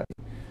summer study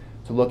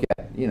to look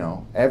at,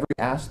 every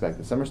aspect.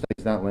 The summer study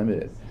is not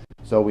limited.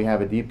 So we have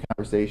a deep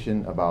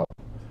conversation about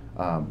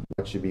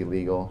what should be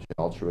legal, should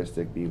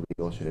altruistic be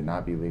legal, should it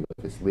not be legal?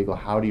 If it's legal,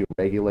 how do you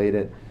regulate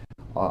it?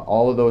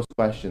 All of those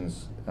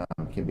questions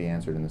can be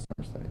answered in the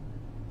summer study.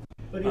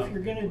 But if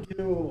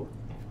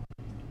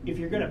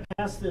you're going to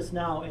pass this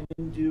now and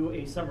then do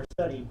a summer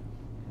study,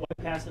 why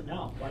pass it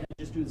now? Why not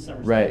just do the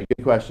summer study? Right,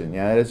 good question.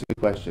 Yeah, that is a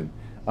good question.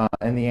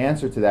 And the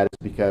answer to that is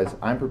because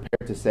I'm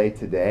prepared to say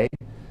today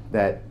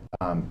that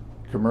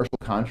commercial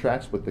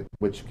contracts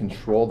which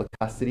control the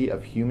custody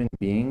of human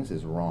beings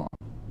is wrong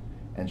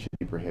and should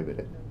be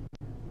prohibited.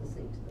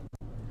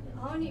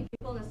 How many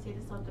people in the state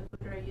of South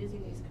Dakota are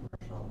using these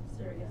commercial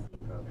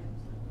surrogacy programs?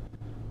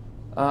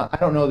 I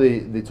don't know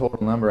the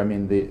total number. I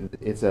mean,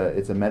 it's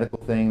a medical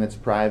thing that's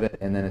private,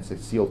 and then it's a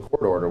sealed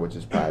court order, which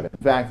is private.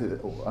 In fact,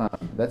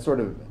 that sort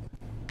of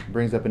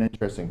brings up an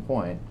interesting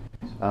point.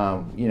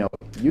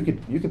 You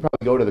could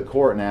probably go to the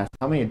court and ask,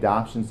 how many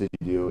adoptions did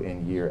you do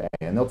in year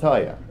A? And they'll tell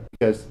you,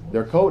 because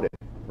they're coded,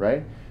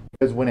 right?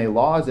 Because when a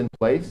law is in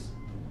place,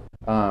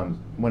 the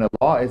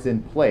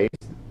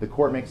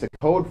court makes a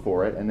code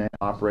for it and then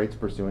operates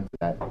pursuant to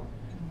that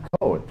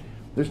code.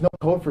 There's no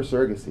code for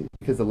surrogacy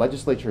because the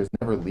legislature has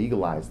never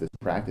legalized this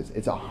practice.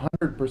 It's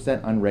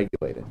 100%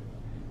 unregulated.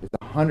 It's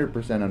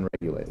 100%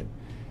 unregulated.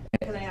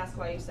 Can I ask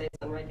why you say it's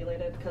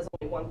unregulated? Because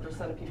only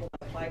 1% of people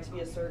that apply to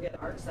be a surrogate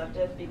are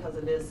accepted because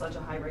it is such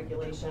a high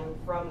regulation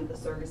from the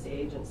surrogacy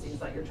agencies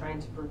that you're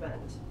trying to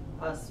prevent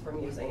us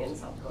from using in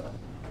South Dakota.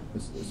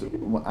 So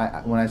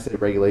when I say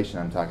regulation,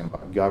 I'm talking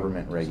about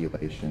government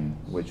regulation,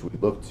 which we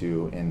look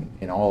to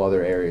in all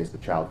other areas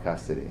of child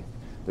custody.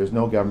 There's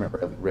no government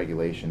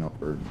regulation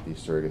over the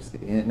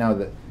surrogacy.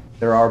 Now,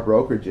 there are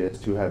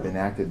brokerages who have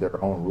enacted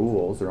their own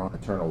rules, their own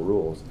internal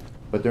rules,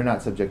 but they're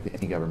not subject to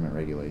any government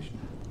regulation.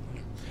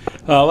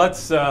 We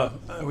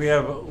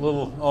have a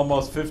little,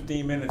 almost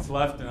 15 minutes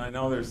left, and I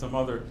know there's some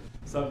other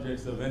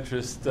subjects of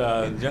interest.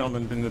 The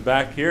gentleman in the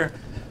back here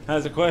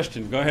has a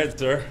question. Go ahead,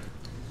 sir.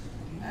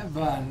 I have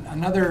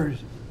another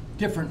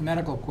different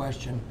medical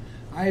question.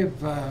 I've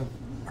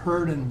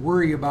heard and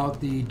worry about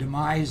the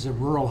demise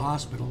of rural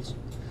hospitals.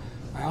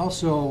 I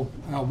also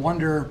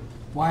wonder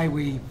why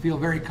we feel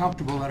very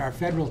comfortable that our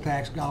federal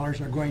tax dollars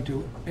are going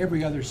to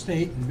every other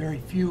state and very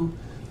few,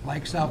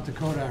 like South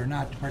Dakota, are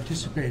not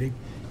participating.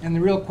 And the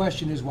real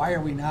question is, why are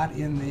we not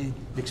in the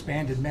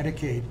expanded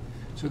Medicaid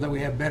so that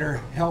we have better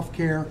health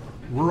care,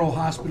 rural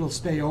hospitals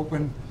stay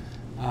open?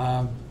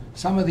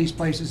 Some of these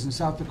places in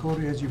South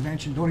Dakota, as you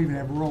mentioned, don't even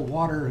have rural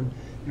water, and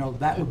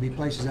that would be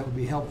places that would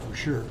be helped for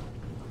sure.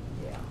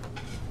 Yeah,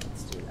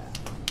 let's do that.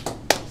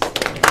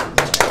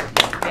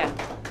 Yeah.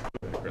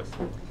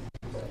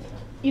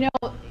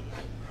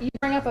 You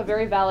bring up a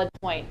very valid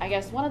point. I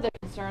guess one of the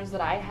concerns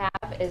that I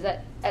have is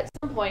that at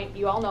some point,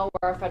 you all know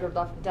where our federal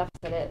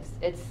deficit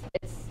is.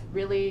 It's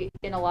really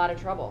in a lot of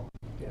trouble,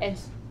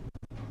 yes.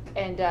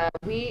 And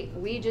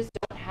we just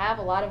don't have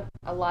a lot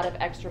of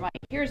extra money.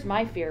 Here's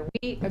my fear: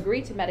 we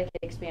agree to Medicaid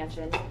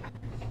expansion,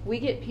 we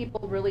get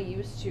people really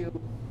used to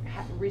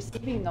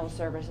receiving those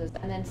services,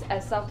 and then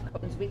as South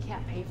Dakotans, we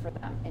can't pay for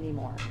them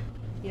anymore.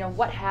 You know,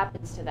 what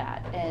happens to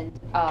that? And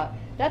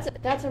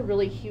that's a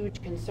really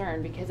huge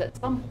concern, because at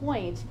some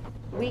point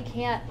we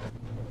can't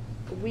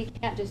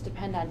just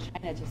depend on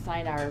China to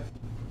sign our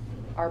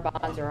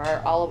bonds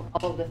or all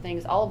of the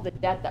things, all of the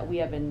debt that we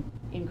have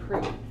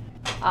accrued.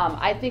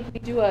 I think we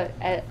do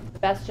the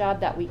best job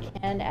that we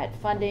can at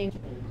funding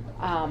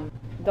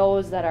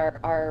those that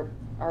are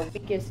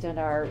weakest and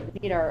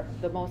need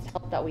the most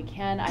help that we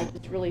can. I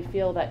just really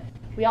feel that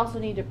we also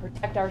need to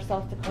protect our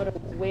South Dakota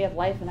way of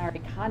life and our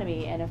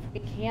economy, and if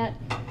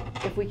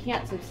we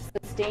can't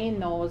sustain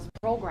those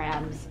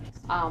programs,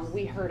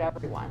 we hurt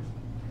everyone.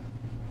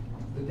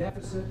 The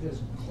deficit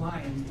has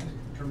climbed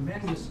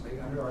tremendously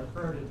under our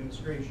current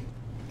administration.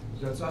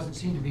 So there doesn't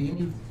seem to be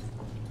any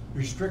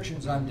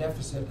restrictions on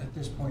deficit at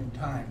this point in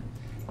time.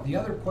 The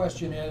other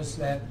question is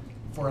that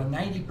for a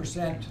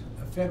 90%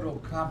 federal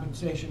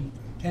compensation,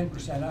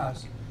 10%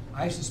 us,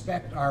 I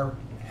suspect our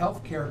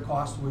health care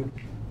costs would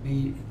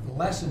be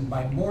lessened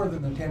by more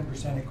than the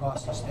 10% it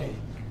costs the state.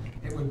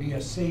 It would be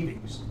a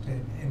savings to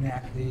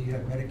enact the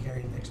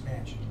Medicare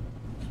expansion.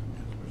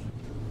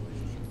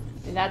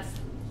 And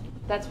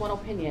that's one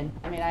opinion.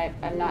 I mean,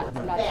 I'm not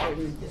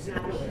certain. It's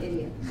not an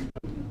opinion.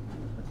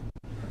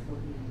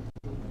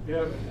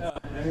 Yeah.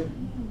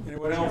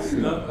 Anyone else?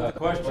 No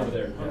question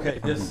there. Okay,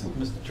 yes,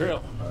 Mr.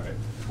 Trill. All right.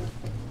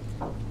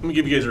 Let me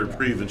give you guys a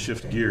reprieve and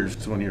shift gears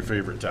to one of your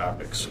favorite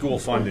topics, school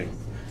funding.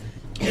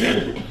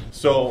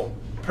 So,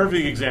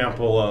 perfect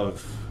example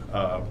of,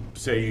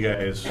 say you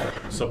guys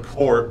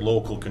support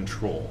local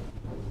control.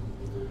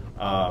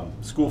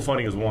 School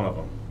funding is one of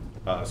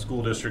them.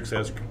 School districts,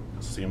 as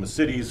same as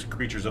cities,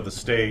 creatures of the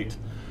state.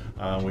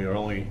 We are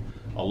only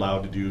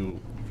allowed to do,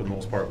 for the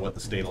most part, what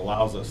the state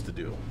allows us to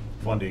do.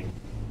 Funding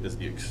is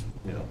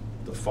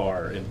the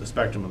far end of the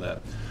spectrum of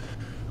that.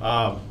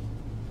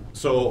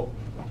 So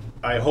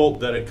I hope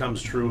that it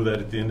comes true that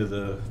at the end of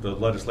the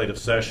legislative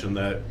session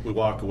that we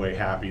walk away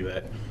happy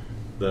that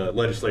the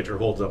legislature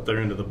holds up their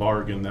end of the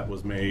bargain that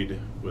was made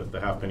with the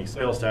half-penny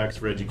sales tax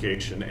for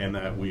education, and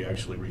that we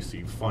actually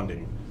receive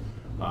funding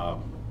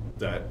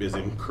that is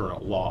in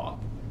current law,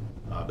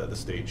 that the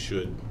state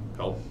should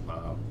help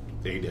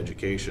aid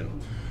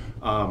education.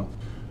 The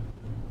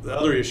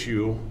other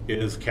issue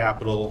is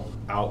capital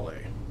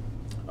outlay.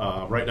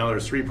 Right now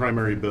there's 3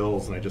 primary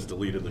bills, and I just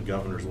deleted the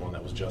governor's one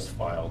that was just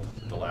filed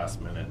at the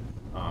last minute,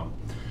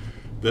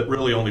 that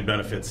really only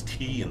benefits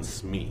T and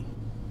SME.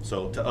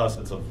 So to us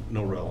it's of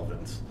no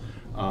relevance.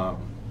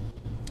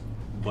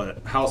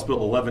 But House Bill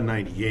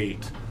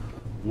 1198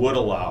 would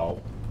allow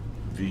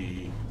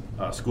the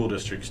school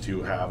districts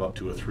to have up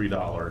to a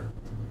 $3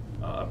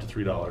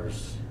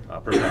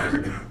 per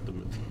thousand, the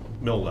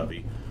mill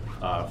levy,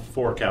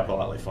 for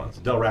capital outlay funds.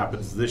 Del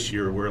Rapids this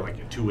year we're like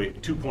at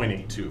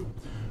 2.82.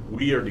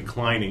 We are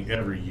declining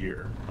every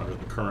year under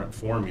the current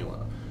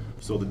formula.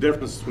 So the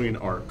difference between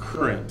our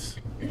current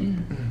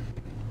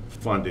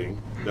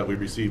funding that we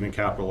receive in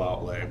capital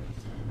outlay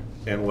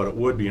and what it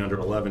would be under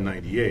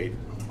 1198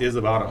 is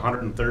about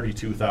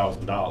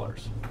 $132,000,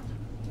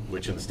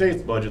 which in the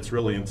state's budget is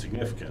really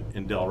insignificant.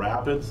 In Del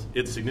Rapids,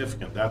 it's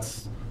significant.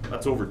 That's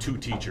over 2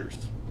 teachers'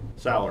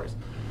 salaries.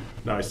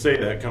 Now I say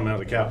that coming out of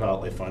the capital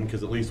outlay fund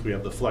because at least we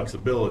have the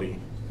flexibility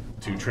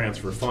to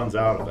transfer funds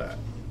out of that.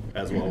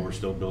 As well, we're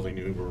still building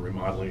new, we're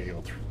remodeling,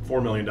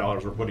 $4 million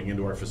we're putting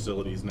into our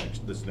facilities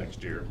this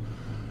next year.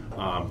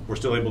 We're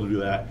still able to do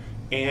that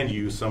and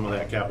use some of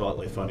that capital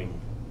outlay funding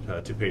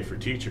to pay for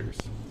teachers.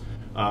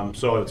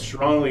 So I would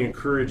strongly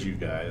encourage you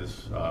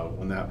guys,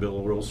 when that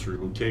bill rolls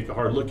through, take a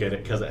hard look at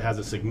it because it has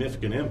a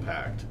significant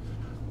impact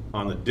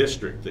on the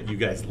district that you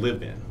guys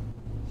live in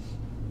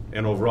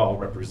and overall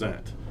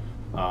represent.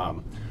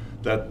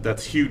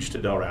 That's huge to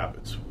Del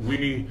Rapids.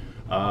 We,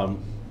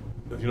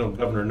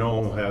 Governor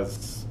Noem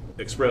has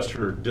expressed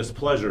her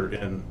displeasure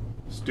in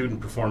student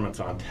performance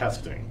on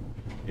testing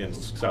in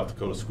South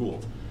Dakota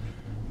schools.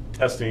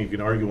 Testing, you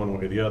can argue one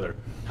way or the other.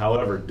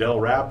 However, Del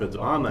Rapids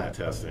on that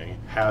testing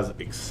has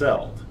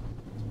excelled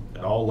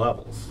at all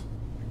levels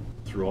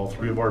through all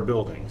 3 of our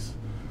buildings.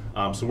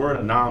 So we're an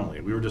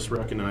anomaly. We were just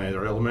recognized,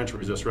 our elementary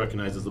was just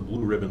recognized as the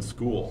blue ribbon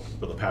school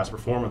for the past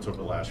performance over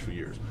the last few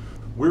years.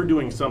 We're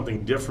doing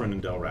something different in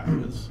Del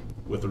Rapids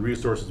with the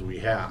resources we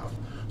have.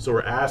 So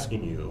we're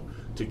asking you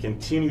to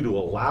continue to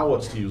allow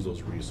us to use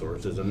those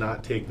resources and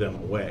not take them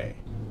away,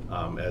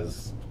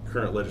 as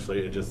current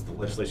the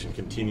legislation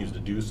continues to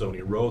do so and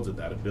erodes at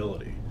that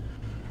ability.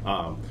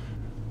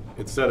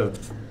 Instead of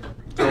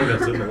throwing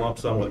us in the lump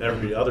sum with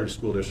every other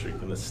school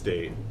district in the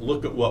state,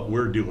 look at what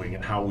we're doing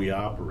and how we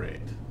operate.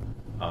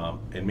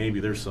 And maybe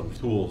there's some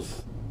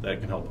tools that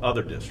can help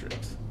other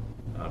districts,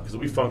 because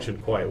we function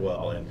quite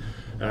well. And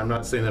I'm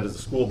not saying that as a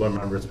school board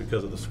member, it's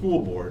because of the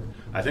school board.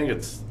 I think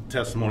it's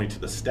testimony to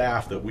the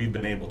staff that we've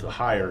been able to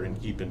hire and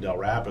keep in Del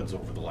Rapids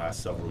over the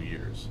last several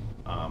years.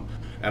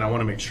 And I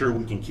want to make sure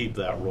we can keep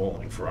that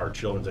rolling for our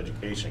children's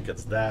education,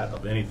 because that,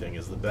 of anything,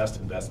 is the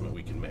best investment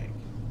we can make.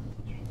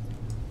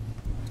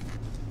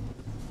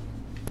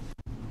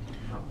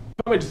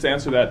 If I may just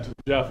answer that,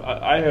 Jeff,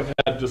 I have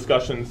had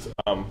discussions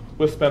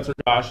with Spencer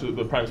Gosh,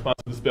 the prime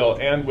sponsor of this bill,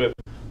 and with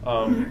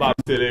Bob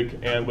Siddig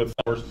and with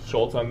Summer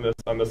Schultz on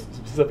this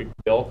specific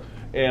bill.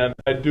 And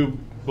I do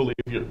believe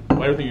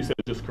everything you said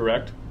is just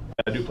correct, and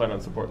I do plan on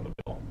supporting the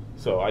bill.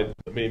 So I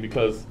mean,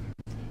 because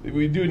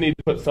we do need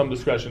to put some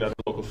discretion at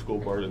the local school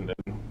board and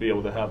be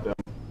able to have them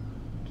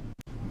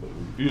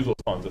use those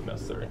funds if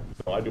necessary.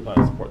 So I do plan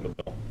on supporting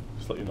the bill.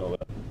 Just let you know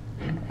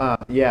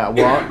that. Yeah,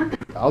 well,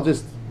 I'll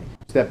just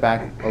step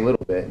back a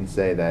little bit and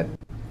say that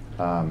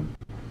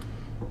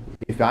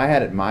if I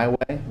had it my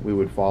way, we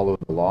would follow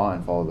the law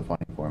and follow the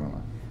funding formula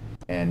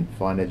and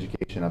fund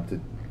education up to,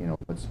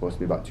 what's supposed to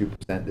be about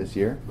 2% this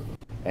year,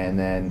 and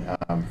then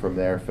from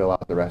there fill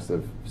out the rest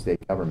of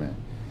state government.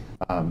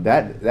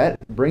 That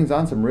brings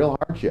on some real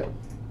hardship,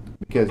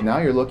 because now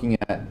you're looking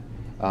at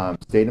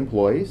state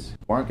employees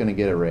who aren't going to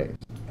get a raise,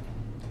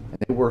 and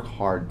they work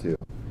hard too,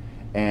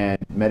 and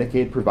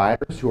Medicaid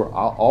providers who are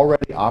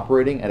already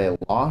operating at a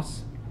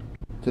loss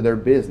to their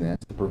business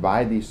to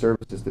provide these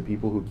services to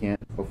people who can't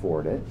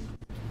afford it,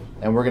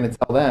 and we're going to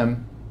tell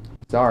them,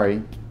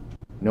 sorry,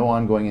 no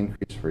ongoing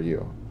increase for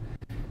you.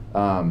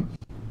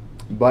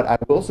 But I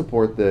will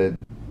support the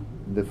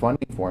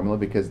funding formula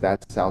because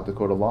that's South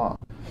Dakota law.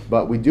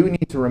 But we do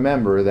need to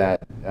remember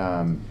that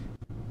we're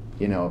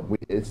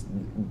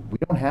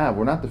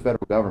not the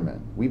federal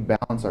government. We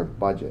balance our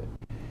budget,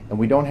 and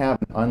we don't have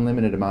an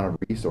unlimited amount of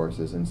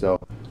resources. And so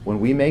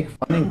when we make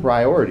funding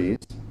priorities,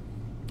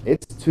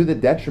 it's to the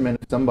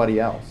detriment of somebody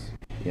else.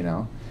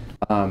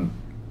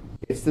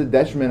 It's to the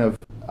detriment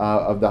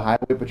of the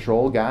highway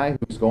patrol guy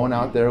who's going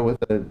out there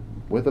with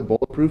a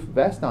bulletproof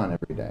vest on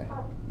every day,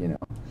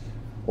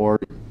 or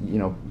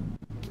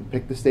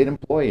pick the state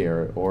employee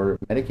or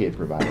Medicaid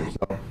provider.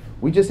 So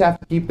we just have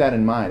to keep that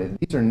in mind.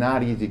 These are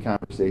not easy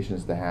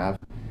conversations to have.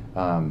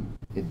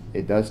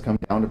 It does come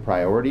down to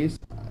priorities.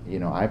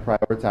 I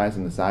prioritize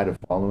on the side of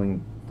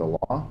following the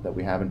law that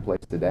we have in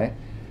place today.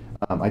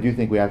 I do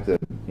think we have to,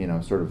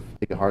 sort of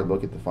take a hard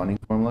look at the funding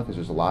formula, because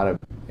there's a lot of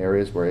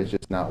areas where it's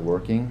just not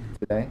working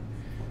today.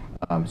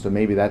 So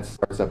maybe that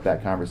starts up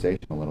that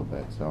conversation a little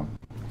bit. So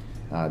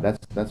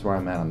that's where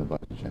I'm at on the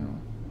budget generally.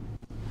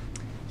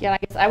 Yeah, I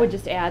guess I would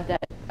just add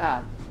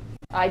that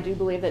I do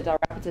believe that Del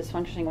Rapids is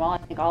functioning well. I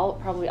think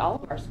probably all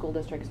of our school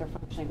districts are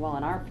functioning well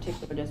in our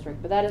particular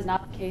district, but that is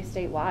not the case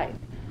statewide.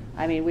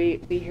 I mean, we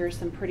hear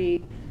some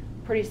pretty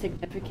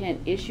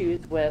significant issues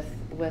with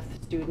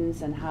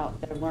students and how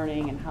they're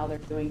learning and how they're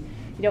doing.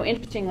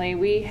 Interestingly,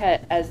 we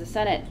had, as the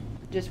Senate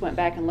just went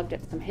back and looked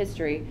at some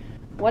history,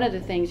 one of the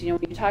things, when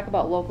you talk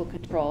about local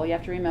control, you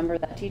have to remember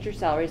that teacher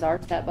salaries are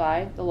set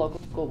by the local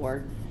school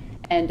board.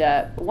 And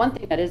one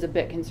thing that is a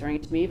bit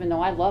concerning to me, even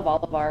though I love all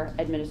of our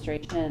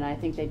administration and I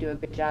think they do a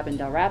good job in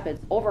Del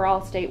Rapids,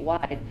 overall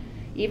statewide,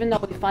 even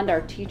though we fund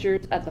our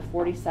teachers at the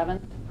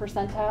 47th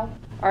percentile,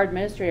 our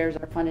administrators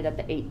are funded at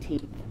the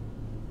 18th.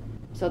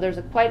 So there's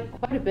quite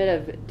a bit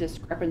of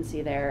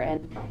discrepancy there.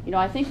 And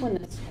I think when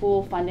the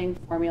school funding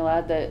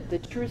formula, the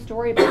true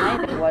story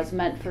behind it was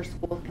meant for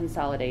school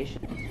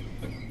consolidation.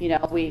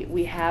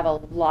 We have a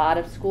lot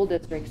of school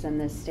districts in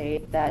this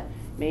state that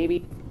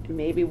maybe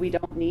we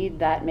don't need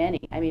that many.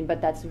 I mean,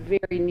 but that's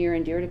very near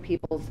and dear to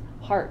people's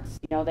hearts.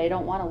 They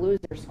don't want to lose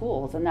their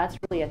schools, and that's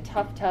really a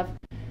tough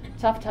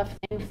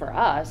thing for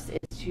us,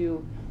 is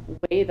to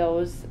weigh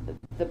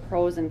the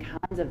pros and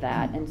cons of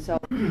that. And so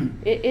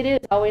it is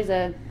always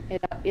a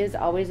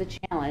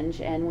challenge.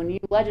 And when you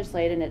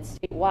legislate and it's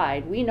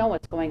statewide, we know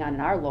what's going on in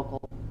our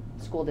local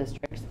school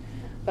districts.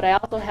 But I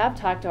also have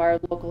talked to our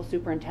local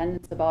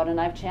superintendents about it,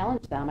 and I've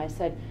challenged them. I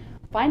said,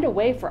 find a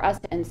way for us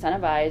to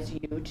incentivize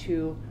you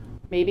to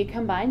maybe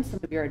combine some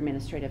of your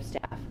administrative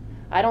staff.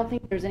 I don't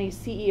think there's any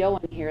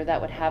CEO in here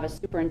that would have a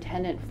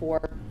superintendent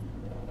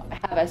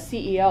have a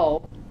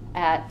CEO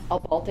at a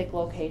Baltic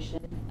location,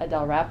 a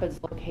Del Rapids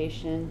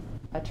location,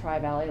 a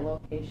Tri-Valley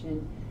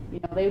location.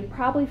 They would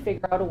probably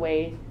figure out a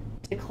way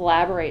to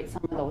collaborate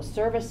some of those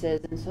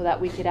services, and so that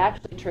we could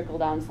actually trickle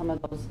down some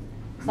of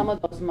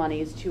those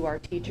monies to our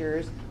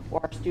teachers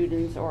or our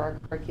students or our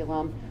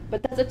curriculum.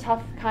 But that's a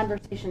tough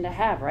conversation to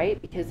have,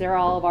 right? Because they're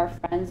all of our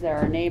friends, they're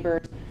our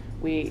neighbors.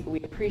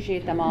 We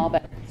appreciate them all,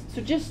 but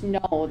so just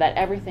know that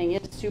everything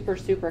is super,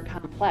 super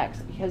complex,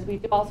 because we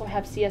do also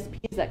have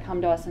CSPs that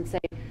come to us and say,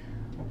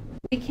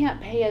 we can't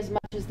pay as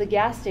much as the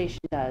gas station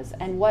does,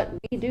 and what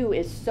we do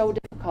is so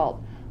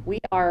difficult. We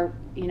are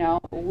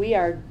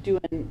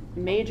doing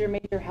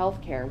major health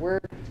care.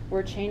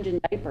 We're changing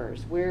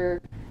diapers.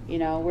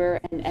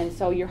 And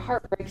so your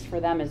heart breaks for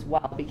them as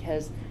well,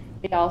 because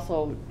they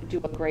also do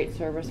a great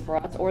service for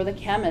us. Or the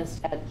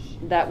chemist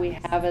that we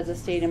have as a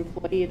state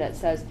employee that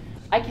says,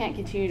 I can't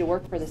continue to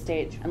work for the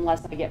state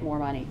unless I get more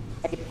money.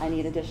 I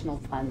need additional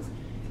funds.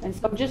 And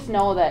so just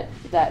know that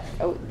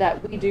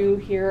we do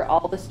hear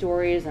all the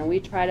stories, and we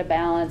try to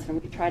balance,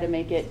 and we try to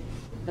make it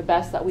the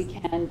best that we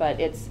can, but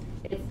it's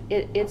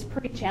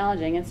pretty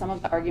challenging, and some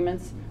of the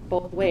arguments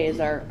both ways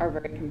are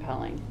very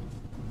compelling.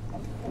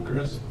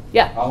 Chris?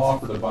 Yeah. I'll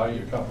offer to buy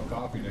you a cup of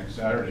coffee next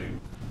Saturday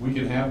We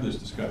can have this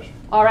discussion.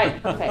 All right,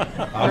 okay.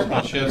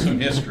 I'll shed some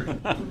history.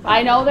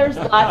 I know there's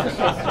lots of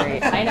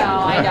history. I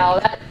know.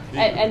 That,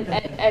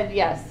 and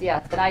yes,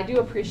 and I do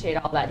appreciate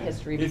all that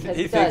history because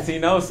He it thinks does. he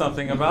knows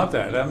something about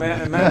that.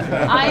 Imagine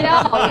that. I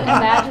know,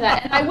 imagine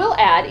that. And I will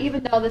add,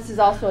 even though this is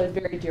also a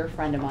very dear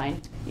friend of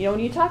mine, you know,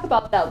 when you talk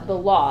about the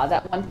law,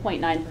 that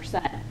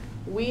 1.9%,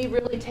 we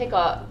really take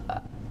a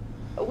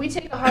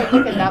hard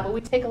look at that, but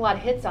we take a lot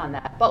of hits on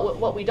that. But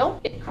what we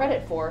don't get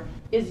credit for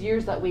is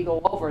years that we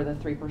go over the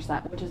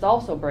 3%, which is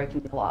also breaking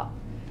the law.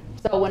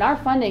 So when our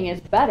funding is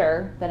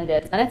better than it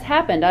is, and it's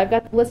happened, I've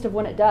got the list of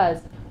when it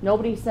does,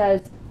 nobody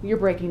says, you're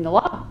breaking the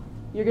law.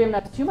 You're giving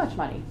us too much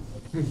money.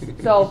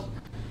 So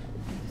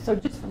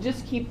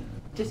just keep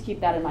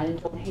that in mind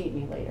and don't hate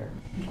me later.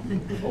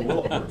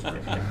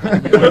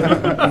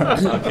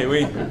 Okay,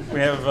 we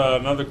have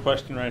another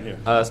question right here.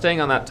 Staying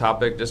on that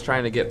topic, just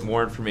trying to get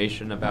more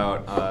information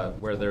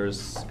about where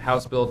there's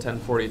House Bill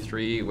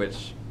 1043,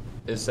 which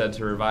is said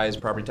to revise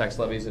property tax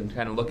levies, and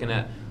kind of looking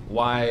at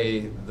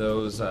why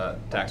those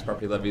tax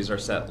property levies are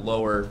set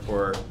lower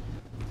for,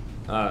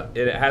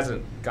 it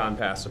hasn't gone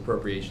past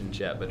appropriations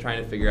yet, but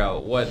trying to figure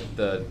out what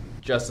the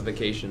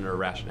justification or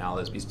rationale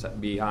is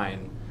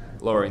behind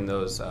lowering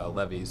those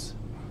levies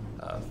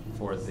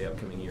for the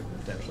upcoming year,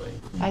 potentially.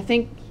 I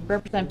think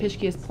Representative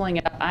Pischke is pulling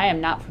it up. I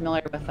am not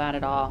familiar with that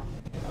at all.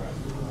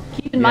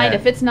 Keep in mind,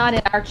 if it's not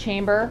in our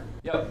chamber,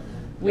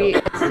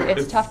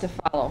 it's tough to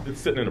follow. It's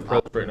sitting in a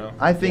approach right now.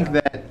 I think,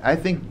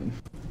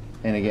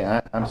 and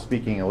again, I'm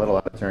speaking a little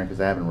out of turn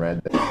because I haven't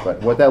read this, but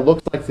what that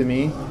looks like to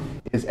me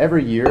is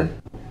every year,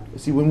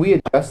 see, when we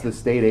adjust the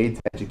state aid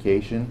to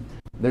education,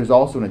 there's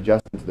also an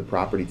adjustment to the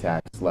property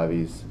tax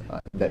levies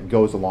that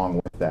goes along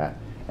with that.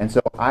 And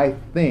so I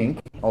think,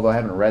 although I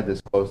haven't read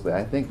this closely,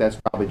 I think that's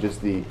probably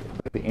just the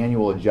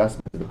annual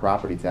adjustment to the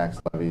property tax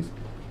levies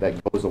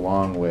that goes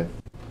along with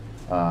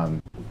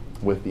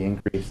the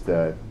increase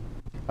to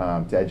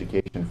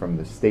education from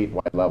the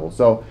statewide level.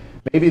 So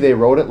maybe they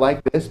wrote it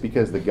like this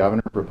because the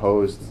governor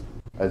proposed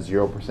a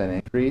 0%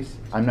 increase.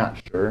 I'm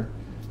not sure,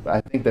 but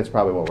I think that's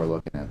probably what we're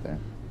looking at there.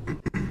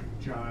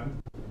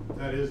 John,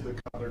 that is the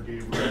color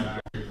Gabriel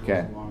actually goes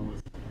Okay. along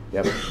with.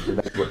 Yep,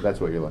 so that's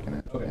what you're looking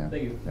at. Okay, yeah.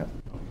 thank you. Yep.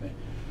 Okay.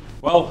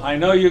 Well, I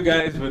know you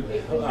guys would.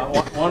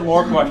 One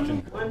more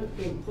question. One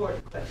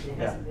important question. It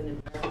hasn't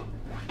been addressed.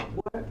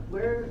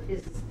 Where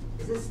is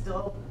this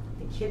still,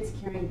 the kids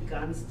carrying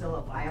guns still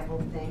a viable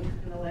thing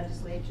in the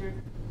legislature?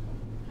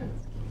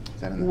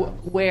 Is that in the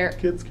Where?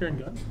 Kids carrying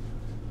guns?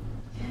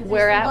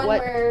 Where There's at one what?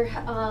 where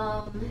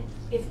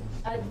if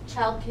a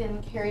child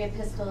can carry a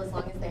pistol as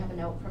long as they have a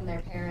note from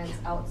their parents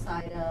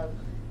outside of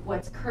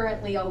what's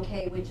currently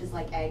okay, which is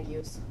like ag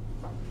use.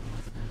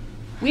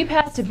 We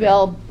passed a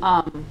bill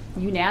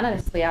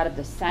unanimously out of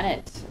the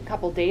Senate a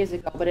couple days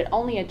ago, but it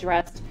only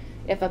addressed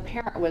if a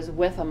parent was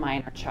with a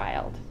minor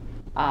child,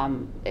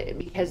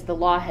 because the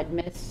law had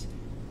missed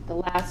the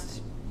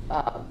last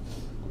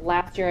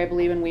year, I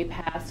believe, when we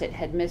passed it,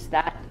 had missed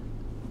that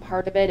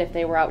part of it. If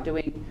they were out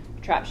doing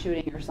trap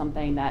shooting or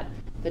something, that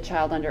the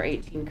child under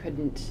 18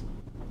 couldn't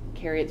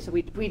carry it. So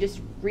we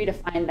just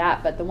redefined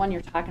that. But the one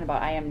you're talking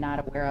about, I am not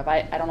aware of.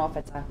 I don't know if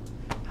it's a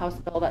House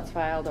bill that's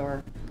filed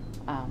or.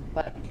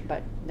 But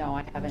no,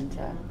 I haven't.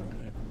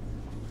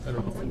 I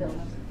don't know.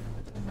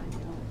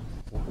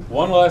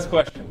 One last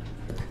question.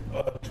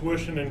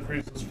 Tuition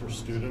increases for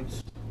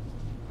students.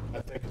 I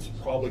think it's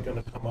probably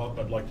going to come up.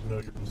 I'd like to know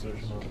your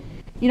position on it.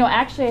 You know,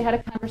 actually, I had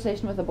a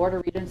conversation with the Board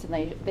of Regents, and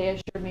they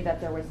assured me that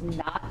there was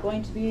not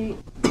going to be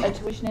a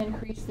tuition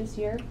increase this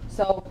year.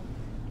 So,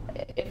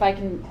 if I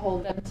can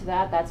hold them to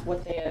that, that's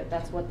what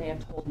they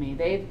have told me.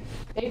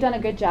 They've done a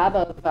good job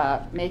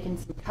of making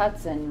some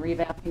cuts and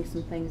revamping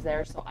some things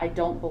there. So I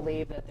don't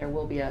believe that there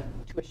will be a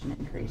tuition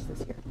increase this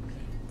year.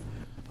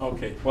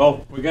 Okay,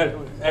 well, we got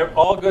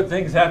all good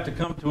things have to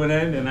come to an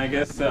end, and I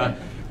guess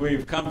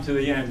we've come to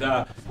the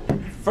end.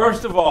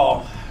 First of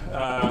all,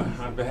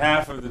 on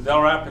behalf of the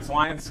Del Rapids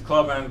Lions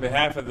Club and on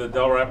behalf of the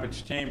Del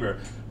Rapids Chamber,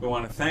 we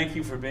want to thank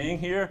you for being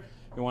here.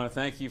 We want to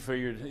thank you for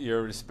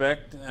your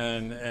respect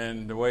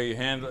and the way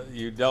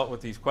you dealt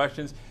with these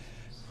questions.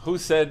 Who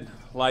said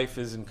life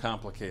isn't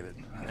complicated?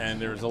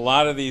 And there's a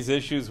lot of these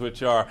issues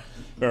which are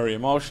very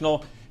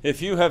emotional.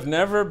 If you have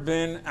never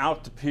been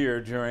out to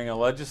Pier during a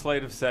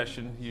legislative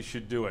session, you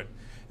should do it.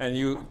 And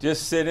you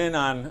just sit in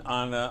on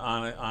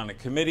a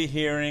committee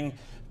hearing,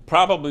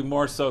 probably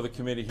more so the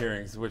committee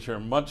hearings, which are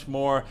much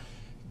more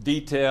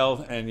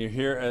detailed, and you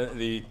hear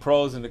the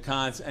pros and the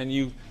cons, and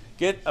you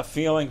get a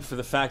feeling for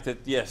the fact that,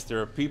 yes,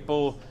 there are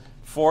people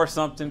for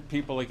something,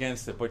 people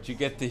against it, but you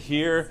get to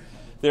hear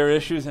their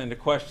issues and the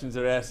questions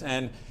that are asked.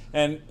 And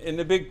in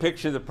the big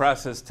picture, the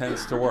process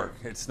tends to work.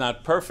 It's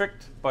not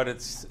perfect, but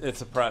it's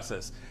a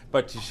process.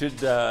 But you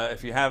should,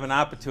 if you have an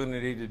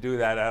opportunity to do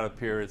that out of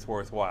Pier, it's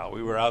worthwhile.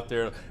 We were out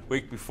there a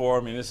week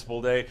before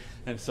Municipal Day,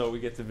 and so we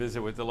get to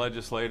visit with the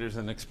legislators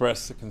and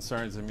express the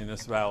concerns of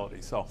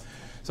municipalities.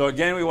 So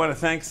again, we want to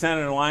thank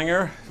Senator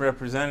Langer,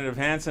 Representative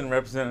Hansen,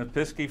 Representative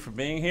Pischke for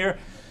being here.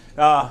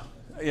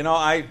 You know,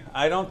 I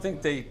don't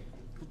think they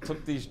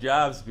took these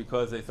jobs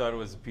because they thought it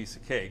was a piece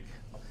of cake.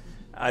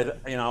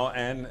 You know,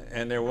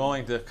 and they're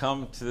willing to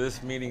come to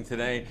this meeting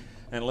today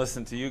and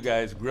listen to you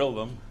guys grill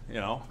them,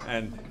 you know,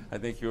 and I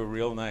think you were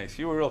real nice.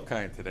 You were real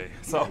kind today.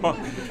 So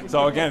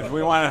again,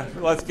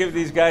 let's give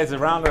these guys a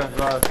round of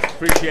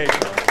appreciation.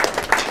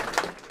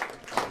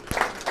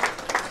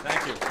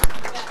 Thank you.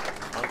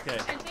 Okay.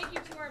 And thank you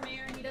to our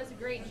mayor. He does a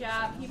great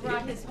job. He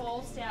brought his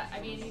whole staff. I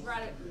mean, he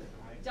brought it.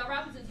 Del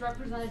Rapids is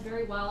represented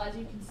very well. As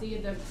you can see,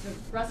 the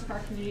rest of our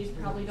communities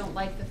probably don't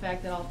like the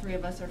fact that all three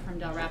of us are from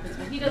Del Rapids,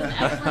 but he does an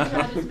excellent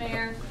job as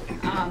mayor,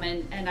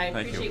 and I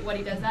appreciate what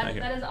he does.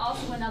 That is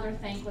also another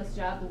thankless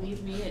job.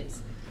 Believe me,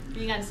 it's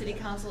being on city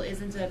council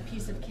isn't a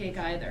piece of cake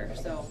either.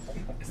 So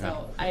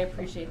I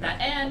appreciate that.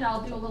 And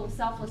I'll do a little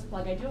selfless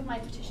plug. I do have my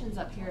petitions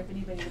up here if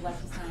anybody would like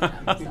to sign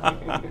them. So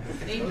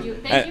thank you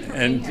for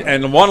being here.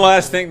 And one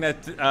last thing,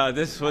 that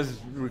this was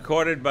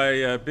recorded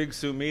by Big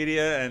Sioux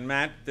Media, and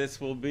Matt, this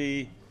will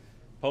be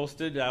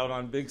posted out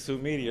on Big Sioux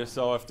Media.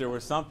 So if there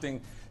was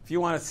something, if you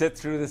want to sit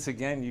through this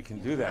again, you can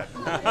do that.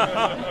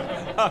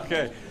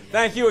 Okay.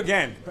 Thank you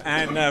again,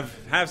 and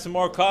have some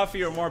more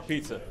coffee or more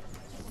pizza.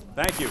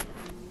 Thank you.